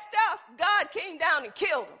eat that stuff, God came down and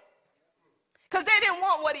killed them. Because they didn't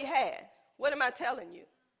want what he had. What am I telling you?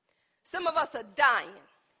 Some of us are dying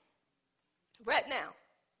right now.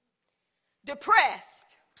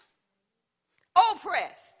 Depressed.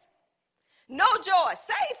 Oppressed. No joy.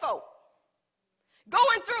 Saved folk.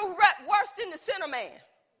 Going through worse than the sinner man.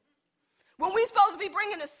 When we're supposed to be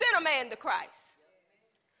bringing the sinner man to Christ.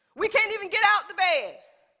 We can't even get out the bed.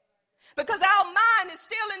 Because our mind is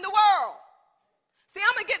still in the world. See,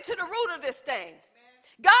 I'm going to get to the root of this thing.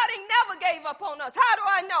 God ain't never gave up on us. How do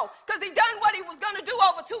I know? Because he done what he was going to do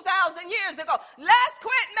over 2,000 years ago. Let's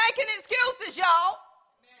quit making excuses, y'all.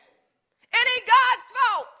 It ain't God's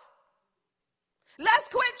fault.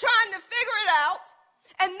 Let's quit trying to figure it out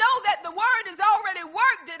and know that the word has already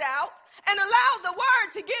worked it out and allow the word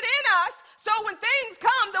to get in us so when things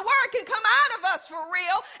come, the word can come out of us for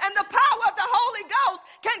real and the power of the Holy Ghost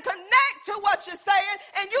can connect to what you're saying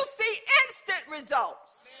and you see instant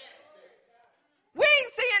results. We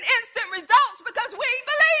ain't seeing instant results because we ain't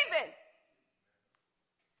believing.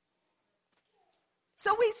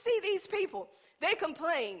 So we see these people. They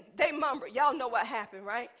complain. They mumble. Y'all know what happened,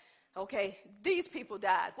 right? Okay, these people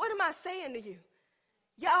died. What am I saying to you?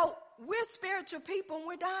 Y'all, we're spiritual people and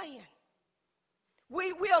we're dying.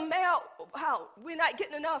 We're not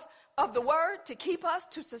getting enough of the word to keep us,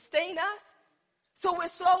 to sustain us. So we're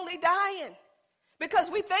slowly dying because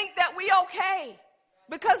we think that we're okay.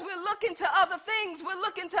 Because we're looking to other things. We're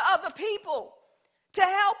looking to other people to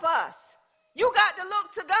help us. You got to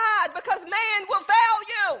look to God because man will fail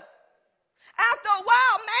you. After a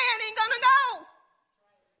while, man ain't going to know.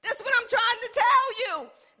 That's what I'm trying to tell you.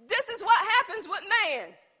 This is what happens with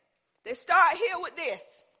man. They start here with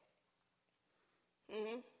this.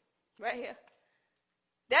 Right here.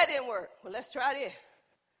 That didn't work. Well, let's try this.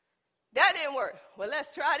 That didn't work. Well,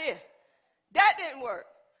 let's try this. That didn't work.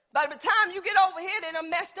 By the time you get over here, they done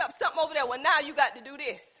messed up something over there. Well, now you got to do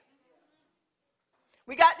this.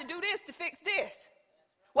 We got to do this to fix this.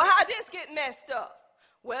 Well, how this get messed up?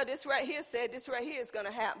 Well, this right here said this right here is going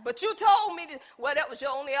to happen. But you told me, well, that was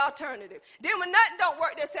your only alternative. Then when nothing don't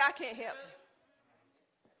work, they say, I can't help you.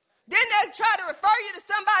 Then they try to refer you to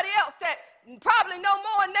somebody else that probably know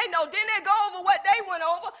more than they know. Then they go over what they went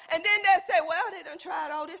over. And then they say, well, they done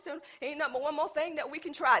tried all this. Ain't nothing but one more thing that we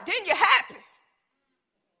can try. Then you're happy.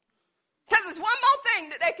 Because there's one more thing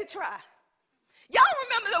that they could try. Y'all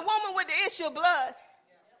remember the woman with the issue of blood?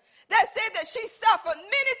 That said that she suffered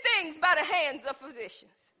many things by the hands of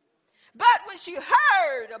physicians. But when she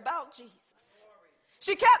heard about Jesus,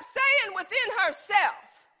 she kept saying within herself,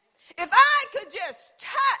 if I could just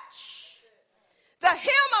touch the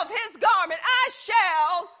hem of his garment, I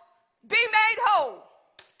shall be made whole.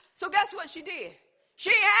 So guess what she did? She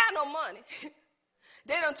ain't had no money.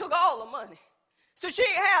 They done took all the money. So she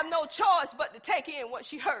ain't have no choice but to take in what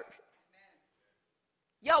she heard.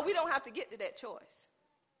 Yo, we don't have to get to that choice.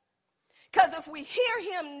 Because if we hear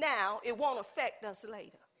him now, it won't affect us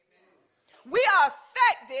later. We are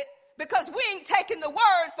affected because we ain't taking the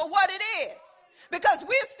word for what it is. Because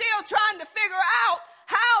we're still trying to figure out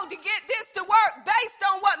how to get this to work based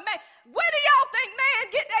on what man. Where do y'all think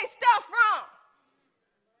man get their stuff from?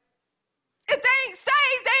 If they ain't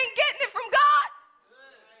saved, they ain't getting it from God.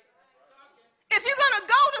 If you're going to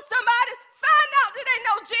go to somebody, find out that they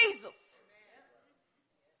know Jesus.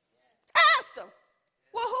 Ask them.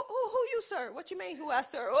 Well, who you serve? What you mean who I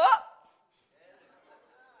serve? Oh,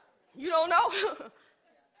 you don't know?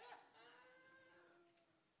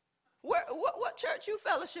 What church you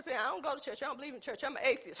fellowship in? I don't go to church. I don't believe in church. I'm an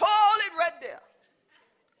atheist. Hold it right there.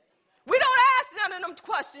 We don't ask none of them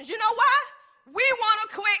questions. You know why? We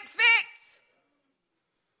want a quick fix.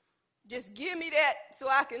 Just give me that so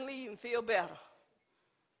I can leave and feel better.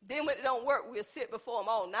 Then when it don't work, we'll sit before them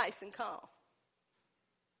all nice and calm.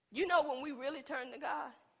 You know when we really turn to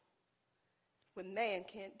God? When man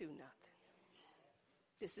can't do nothing.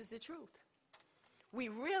 This is the truth. We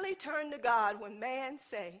really turn to God when man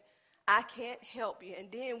say, I can't help you.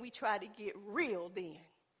 And then we try to get real then.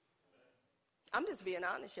 I'm just being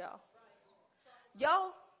honest, y'all.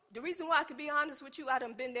 Y'all, the reason why I could be honest with you, I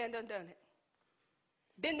done been there and done it.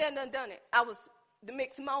 Been there and done it. I was the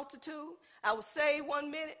mixed multitude. I was saved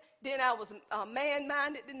one minute, then I was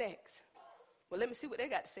man-minded the next. Well, let me see what they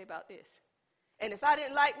got to say about this. And if I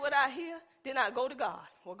didn't like what I hear, then I go to God.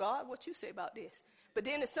 Well, God, what you say about this? But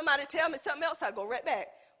then if somebody tell me something else, I go right back.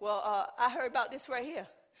 Well, I heard about this right here.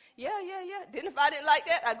 Yeah. Then if I didn't like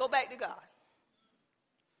that, I go back to God.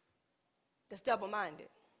 That's double-minded.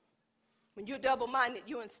 When you're double-minded,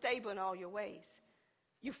 you're unstable in all your ways.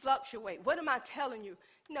 You fluctuate. What am I telling you?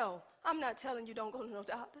 No, I'm not telling you don't go to no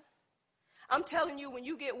doctor. I'm telling you when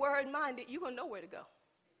you get word-minded, you're going to know where to go.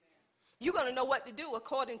 You're going to know what to do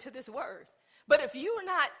according to this word. But if you're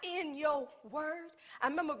not in your word, I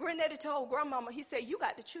remember Granddaddy told Grandmama, he said, you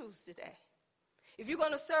got to choose today. If you're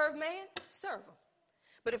going to serve man, serve him.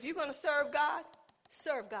 But if you're going to serve God,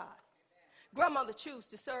 serve God. Grandmother chose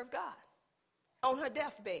to serve God on her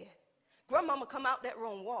deathbed. Grandmama come out that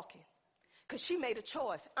room walking because she made a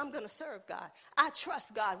choice. I'm going to serve God. I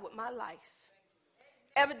trust God with my life.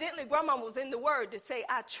 Evidently, Grandmama was in the word to say,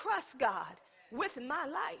 I trust God with my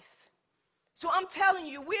life. So I'm telling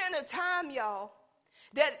you, we're in a time, y'all,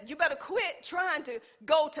 that you better quit trying to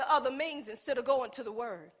go to other means instead of going to the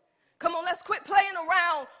word. Come on, let's quit playing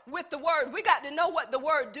around with the word. We got to know what the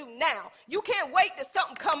word do now. You can't wait till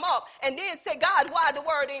something come up and then say, God, why the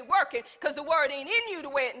word ain't working? Because the word ain't in you the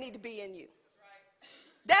way it need to be in you.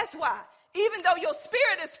 That's why. Even though your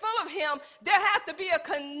spirit is full of him, there has to be a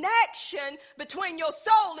connection between your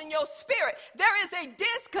soul and your spirit. There is a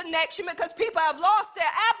disconnection because people have lost their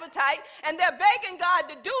appetite and they're begging God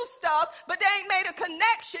to do stuff, but they ain't made a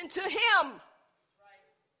connection to him.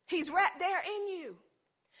 He's right there in you.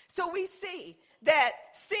 So we see that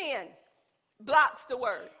sin blocks the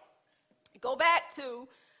word. Go back to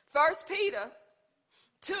 1 Peter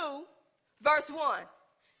 2, verse 1.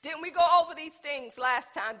 Didn't we go over these things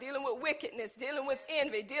last time, dealing with wickedness, dealing with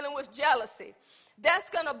envy, dealing with jealousy? That's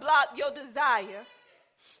going to block your desire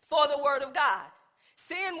for the word of God.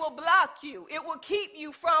 Sin will block you. It will keep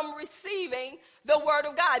you from receiving the word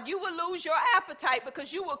of God. You will lose your appetite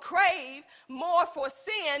because you will crave more for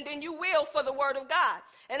sin than you will for the word of God.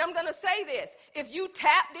 And I'm going to say this. If you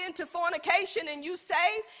tapped into fornication and you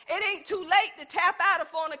saved, it ain't too late to tap out of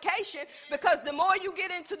fornication, because the more you get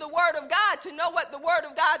into the word of God to know what the word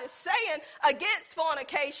of God is saying against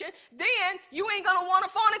fornication, then you ain't going to want to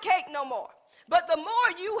fornicate no more. But the more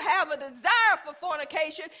you have a desire for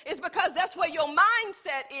fornication is because that's where your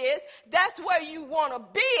mindset is. That's where you want to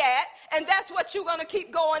be at. And that's what you're going to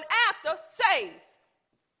keep going after, save.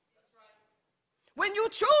 When you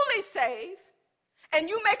truly save and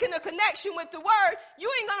you making a connection with the word, you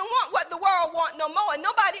ain't going to want what the world want no more. And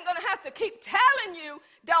nobody ain't going to have to keep telling you,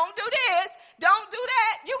 don't do this, don't do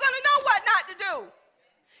that. You're going to know what not to do.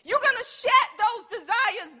 You're going to shut those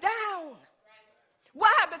desires down.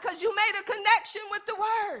 Why? Because you made a connection with the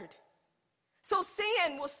word. So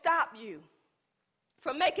sin will stop you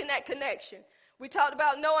from making that connection. We talked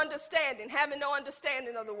about no understanding, having no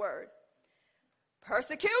understanding of the word.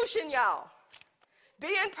 Persecution, y'all.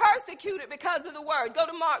 Being persecuted because of the word. Go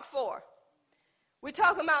to Mark 4. We're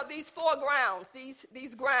talking about these 4 grounds,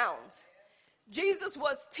 these grounds. Jesus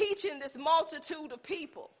was teaching this multitude of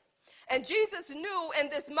people. And Jesus knew in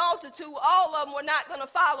this multitude, all of them were not going to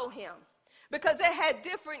follow him, because they had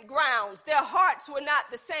different grounds. Their hearts were not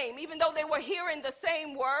the same. Even though they were hearing the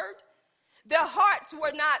same word, their hearts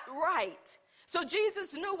were not right. So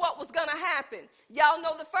Jesus knew what was going to happen. Y'all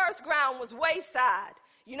know the first ground was wayside.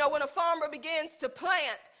 You know, when a farmer begins to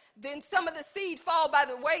plant, then some of the seed fall by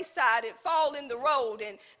the wayside. It fall in the road,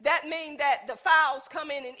 and that means that the fowls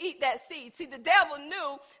come in and eat that seed. See, the devil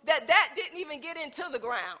knew that didn't even get into the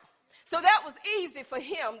ground. So that was easy for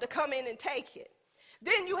him to come in and take it.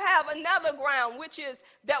 Then you have another ground, which is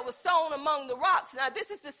that was sown among the rocks. Now, this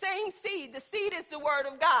is the same seed. The seed is the word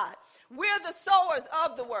of God. We're the sowers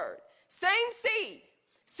of the word. Same seed.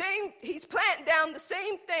 He's planting down the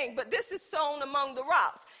same thing, but this is sown among the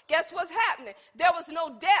rocks. Guess what's happening? There was no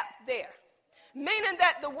depth there, meaning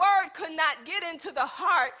that the word could not get into the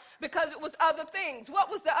heart because it was other things. What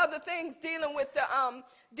was the other things dealing with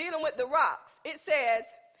the rocks? It says,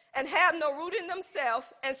 and have no root in themselves,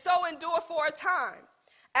 and so endure for a time.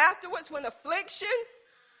 Afterwards, when affliction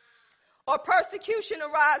or persecution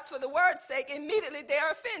arise for the word's sake, immediately they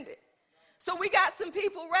are offended. So we got some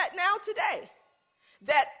people right now today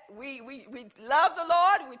that we love the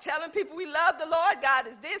Lord. We're telling people we love the Lord. God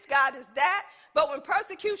is this, God is that. But when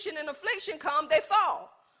persecution and affliction come, they fall.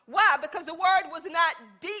 Why? Because the word was not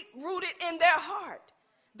deep rooted in their heart.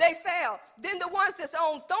 They fell. Then the ones that's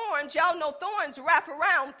on thorns, y'all know thorns wrap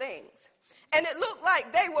around things. And it looked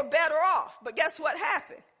like they were better off. But guess what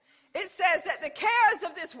happened? It says that the cares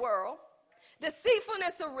of this world,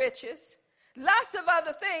 deceitfulness of riches, lots of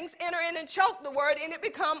other things enter in and choke the word, and it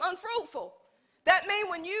become unfruitful. That means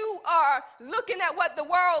when you are looking at what the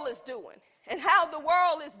world is doing and how the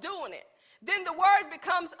world is doing it, then the word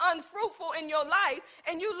becomes unfruitful in your life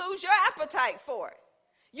and you lose your appetite for it.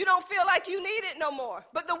 You don't feel like you need it no more.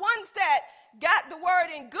 But the ones that got the word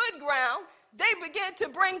in good ground, they begin to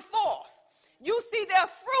bring forth. You see their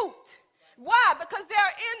fruit. Why? Because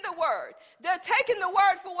they're in the word. They're taking the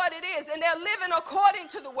word for what it is, and they're living according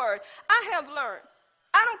to the word. I have learned,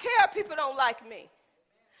 I don't care if people don't like me,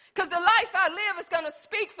 because the life I live is going to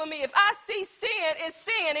speak for me. If I see sin, it's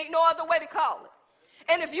sin. Ain't no other way to call it.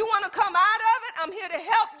 And if you want to come out of it, I'm here to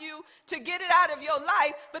help you to get it out of your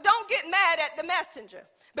life. But don't get mad at the messenger.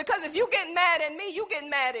 Because if you get mad at me, you get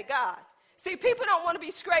mad at God. See, people don't want to be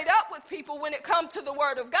straight up with people when it comes to the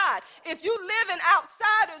word of God. If you living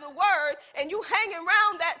outside of the word and you hanging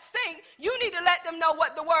around that sink, you need to let them know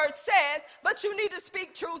what the word says, but you need to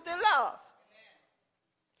speak truth in love.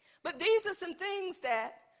 But these are some things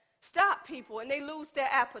that stop people and they lose their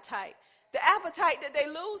appetite. The appetite that they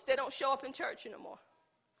lose, they don't show up in church anymore.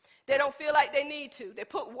 They don't feel like they need to. They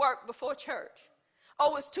put work before church.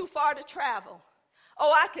 Oh, it's too far to travel.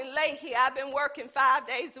 Oh, I can lay here. I've been working 5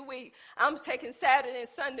 days a week. I'm taking Saturday and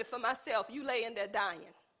Sunday for myself. You laying there dying.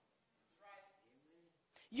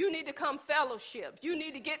 You need to come fellowship. You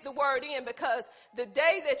need to get the word in, because the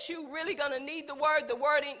day that you really going to need the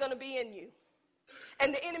word ain't going to be in you.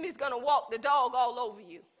 And the enemy's going to walk the dog all over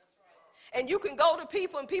you. And you can go to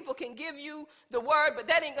people and people can give you the word, but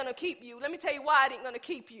that ain't going to keep you. Let me tell you why it ain't going to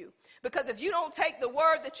keep you. Because if you don't take the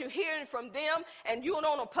word that you're hearing from them and you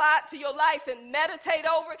don't apply it to your life and meditate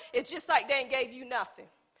over it, it's just like they ain't gave you nothing.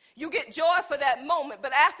 You get joy for that moment,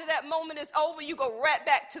 but after that moment is over, you go right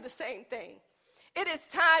back to the same thing. It is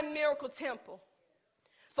time, Miracle Temple,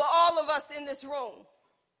 for all of us in this room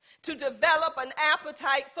to develop an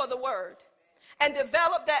appetite for the word. And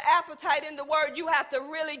develop that appetite in the word. You have to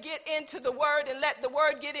really get into the word and let the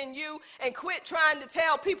word get in you, and quit trying to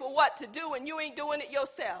tell people what to do and you ain't doing it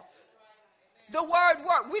yourself. The word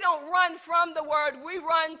work. We don't run from the word. We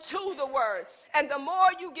run to the word. And the more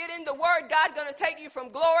you get in the word, God's going to take you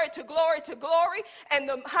from glory to glory to glory. And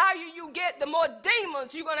the higher you get, the more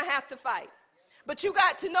demons you're going to have to fight. But you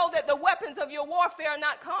got to know that the weapons of your warfare are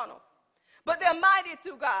not carnal, but they're mighty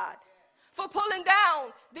through God for pulling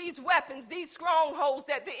down these weapons, these strongholds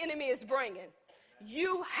that the enemy is bringing.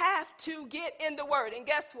 You have to get in the word. And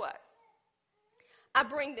guess what? I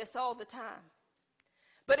bring this all the time.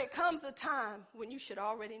 But it comes a time when you should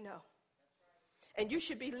already know. And you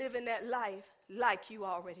should be living that life like you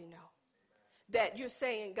already know. That you're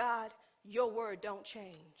saying, God, your word don't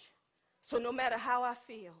change. So no matter how I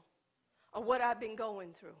feel or what I've been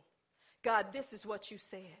going through, God, this is what you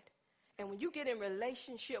said. And when you get in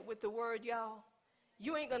relationship with the word, y'all,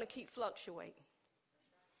 you ain't going to keep fluctuating.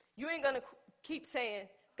 You ain't going to keep saying,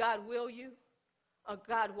 God, will you? Or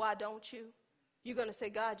God, why don't you? You're going to say,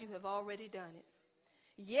 God, you have already done it.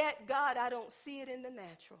 Yet, God, I don't see it in the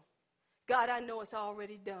natural. God, I know it's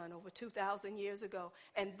already done over 2,000 years ago.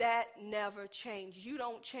 And that never changed. You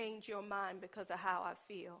don't change your mind because of how I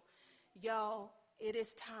feel. Y'all, it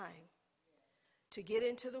is time to get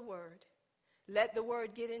into the word. Let the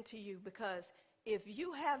word get into you, because if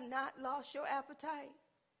you have not lost your appetite,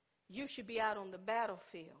 you should be out on the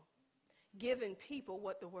battlefield giving people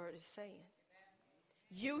what the word is saying.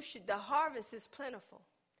 The harvest is plentiful,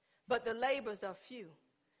 but the labors are few.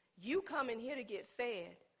 You come in here to get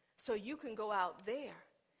fed so you can go out there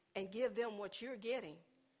and give them what you're getting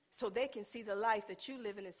so they can see the life that you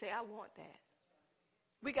live in and say, I want that.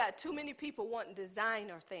 We got too many people wanting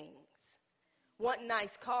designer things. Wanting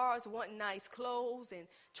nice cars, wanting nice clothes, and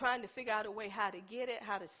trying to figure out a way how to get it,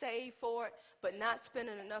 how to save for it, but not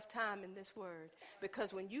spending enough time in this word.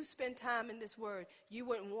 Because when you spend time in this word, you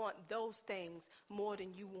wouldn't want those things more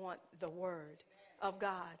than you want the word of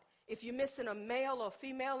God. If you're missing a male or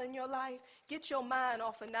female in your life, get your mind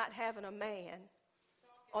off of not having a man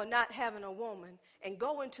or not having a woman, and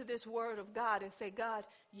go into this word of God and say, God,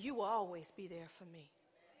 you will always be there for me.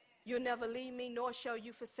 You'll never leave me, nor shall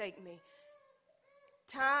you forsake me.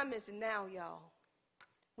 Time is now, y'all.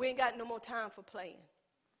 We ain't got no more time for playing.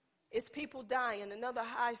 It's people dying, another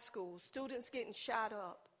high school, students getting shot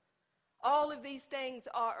up. All of these things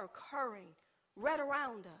are occurring right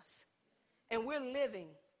around us. And we're living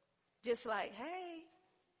just like, hey.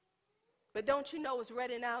 But don't you know it's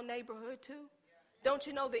right in our neighborhood too? Don't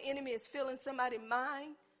you know the enemy is filling somebody's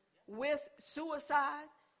mind with suicide,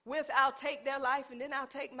 with I'll take their life and then I'll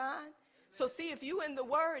take mine? So see, if you in the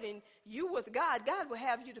word and you with God, God will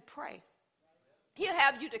have you to pray. He'll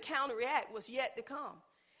have you to counteract what's yet to come.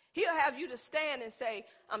 He'll have you to stand and say,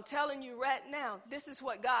 I'm telling you right now, this is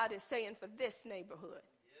what God is saying for this neighborhood.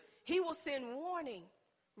 He will send warning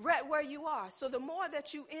right where you are. So the more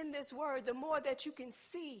that you in this word, the more that you can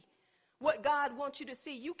see what God wants you to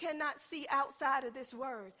see. You cannot see outside of this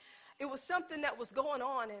word. It was something that was going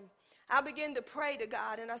on, and I began to pray to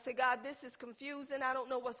God, and I said, God, this is confusing. I don't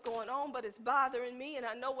know what's going on, but it's bothering me, and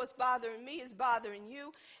I know what's bothering me is bothering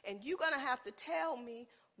you, and you're going to have to tell me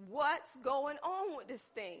what's going on with this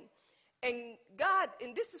thing. And God,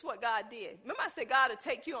 and this is what God did. Remember I said God will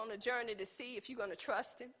take you on a journey to see if you're going to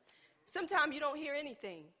trust him. Sometimes you don't hear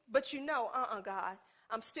anything, but you know, God,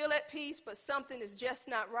 I'm still at peace, but something is just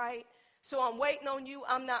not right. So I'm waiting on you.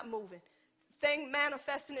 I'm not moving. Thing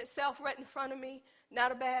manifesting itself right in front of me,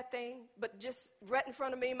 not a bad thing, but just right in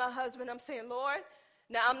front of me, my husband. I'm saying, Lord,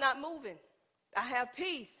 now I'm not moving. I have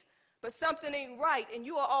peace, but something ain't right. And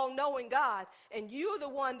you are all knowing God. And you're the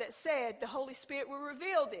one that said the Holy Spirit will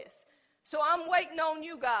reveal this. So I'm waiting on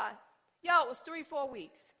you, God. Y'all, it was 3-4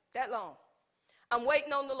 weeks, that long. I'm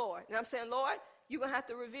waiting on the Lord. And I'm saying, Lord, you're going to have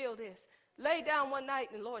to reveal this. Lay down one night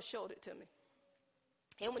and the Lord showed it to me.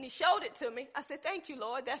 And when he showed it to me, I said, thank you,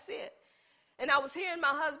 Lord, that's it. And I was hearing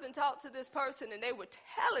my husband talk to this person, and they were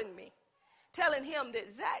telling him the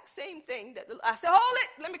exact same thing. I said, hold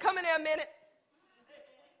it, let me come in there a minute.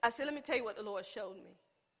 I said, let me tell you what the Lord showed me.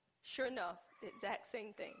 Sure enough, the exact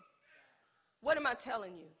same thing. What am I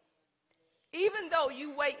telling you? Even though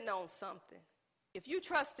you waiting on something, if you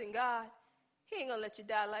trust in God, he ain't going to let you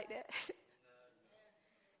die like that.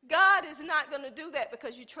 God is not going to do that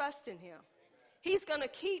because you trust in him. He's going to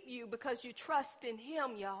keep you because you trust in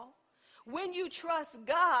him, y'all. When you trust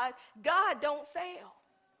God, God don't fail.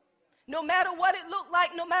 No matter what it looked like,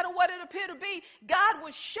 no matter what it appeared to be, God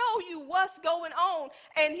will show you what's going on.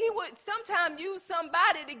 And he would sometimes use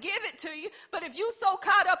somebody to give it to you. But if you so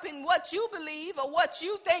caught up in what you believe or what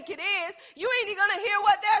you think it is, you ain't even going to hear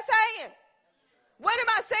what they're saying. What am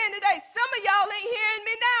I saying today? Some of y'all ain't hearing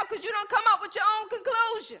me now because you don't come up with your own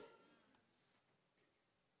conclusion.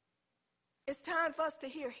 It's time for us to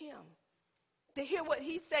hear him, to hear what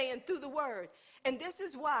he's saying through the word. And this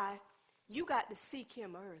is why you got to seek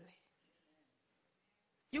him early.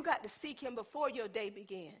 You got to seek him before your day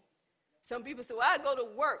begins. Some people say, well, I go to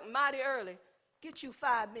work mighty early. Get you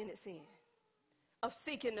 5 minutes in of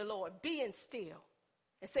seeking the Lord, being still,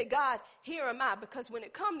 and say, God, here am I. Because when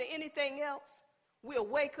it comes to anything else, we'll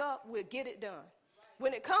wake up, we'll get it done.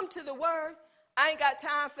 When it comes to the word, I ain't got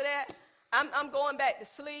time for that. I'm going back to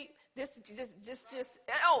sleep.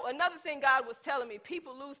 Another thing God was telling me,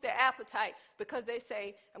 people lose their appetite because they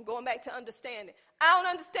say, I'm going back to understanding. I don't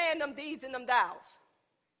understand them these and them thous.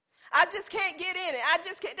 I just can't get in it. I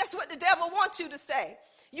just can't. That's what the devil wants you to say.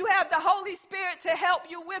 You have the Holy Spirit to help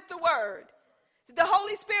you with the word. The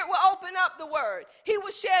Holy Spirit will open up the word. He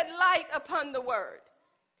will shed light upon the word.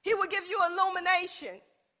 He will give you illumination.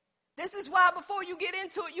 This is why before you get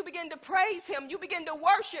into it, you begin to praise him. You begin to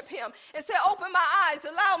worship him and say, open my eyes.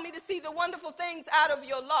 Allow me to see the wonderful things out of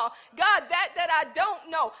your law. God, that I don't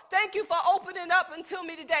know. Thank you for opening up until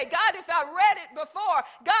me today. God, if I read it before,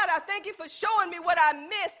 God, I thank you for showing me what I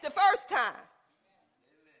missed the first time.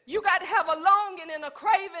 You got to have a longing and a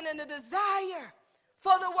craving and a desire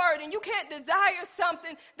for the word. And you can't desire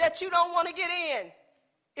something that you don't want to get in.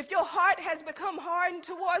 If your heart has become hardened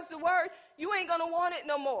towards the word, you ain't going to want it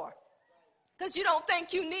no more. Because you don't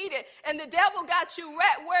think you need it. And the devil got you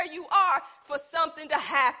right where you are for something to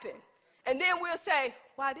happen. And then we'll say,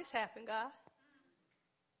 why this happened, God?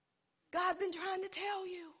 God been trying to tell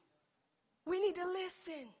you. We need to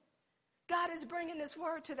listen. God is bringing this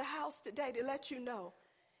word to the house today to let you know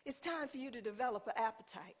it's time for you to develop an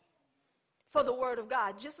appetite for the word of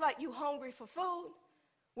God. Just like you hungry for food.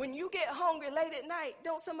 When you get hungry late at night,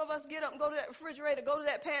 don't some of us get up and go to that refrigerator, go to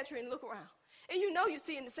that pantry and look around? And you know you're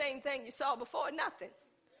seeing the same thing you saw before, nothing.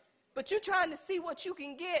 But you're trying to see what you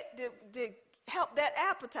can get to help that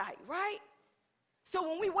appetite, right? So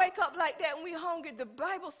when we wake up like that and we're hungry, the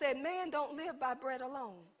Bible said man don't live by bread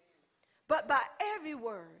alone, but by every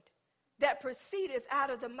word that proceedeth out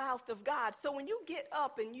of the mouth of God. So when you get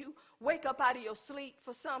up and you wake up out of your sleep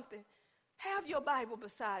for something, have your Bible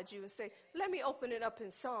beside you and say, let me open it up in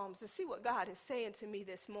Psalms and see what God is saying to me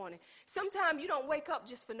this morning. Sometimes you don't wake up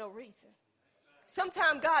just for no reason.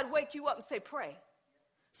 Sometimes God wake you up and say, pray.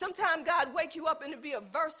 Sometimes God wake you up and it'll be a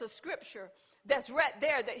verse of scripture that's right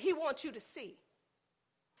there that he wants you to see.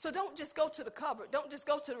 So don't just go to the cupboard. Don't just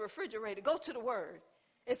go to the refrigerator. Go to the word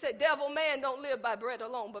and say, devil, man don't live by bread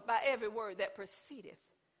alone, but by every word that proceedeth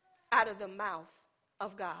out of the mouth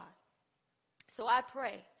of God. So I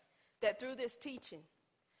pray that through this teaching,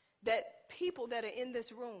 that people that are in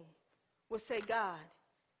this room will say, God,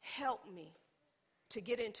 help me to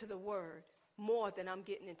get into the word more than I'm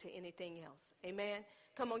getting into anything else. Amen.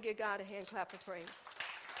 Come on, give God a hand clap of praise.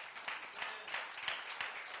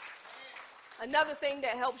 Another thing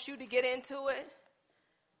that helps you to get into it,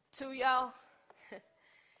 too, y'all,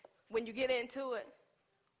 when you get into it,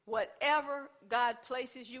 whatever God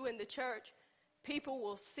places you in the church, people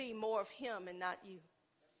will see more of him and not you.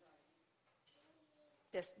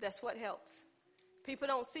 That's what helps. People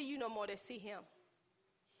don't see you no more, they see him.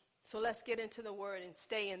 So let's get into the word and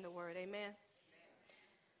stay in the word. Amen.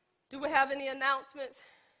 Do we have any announcements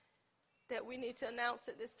that we need to announce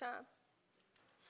at this time?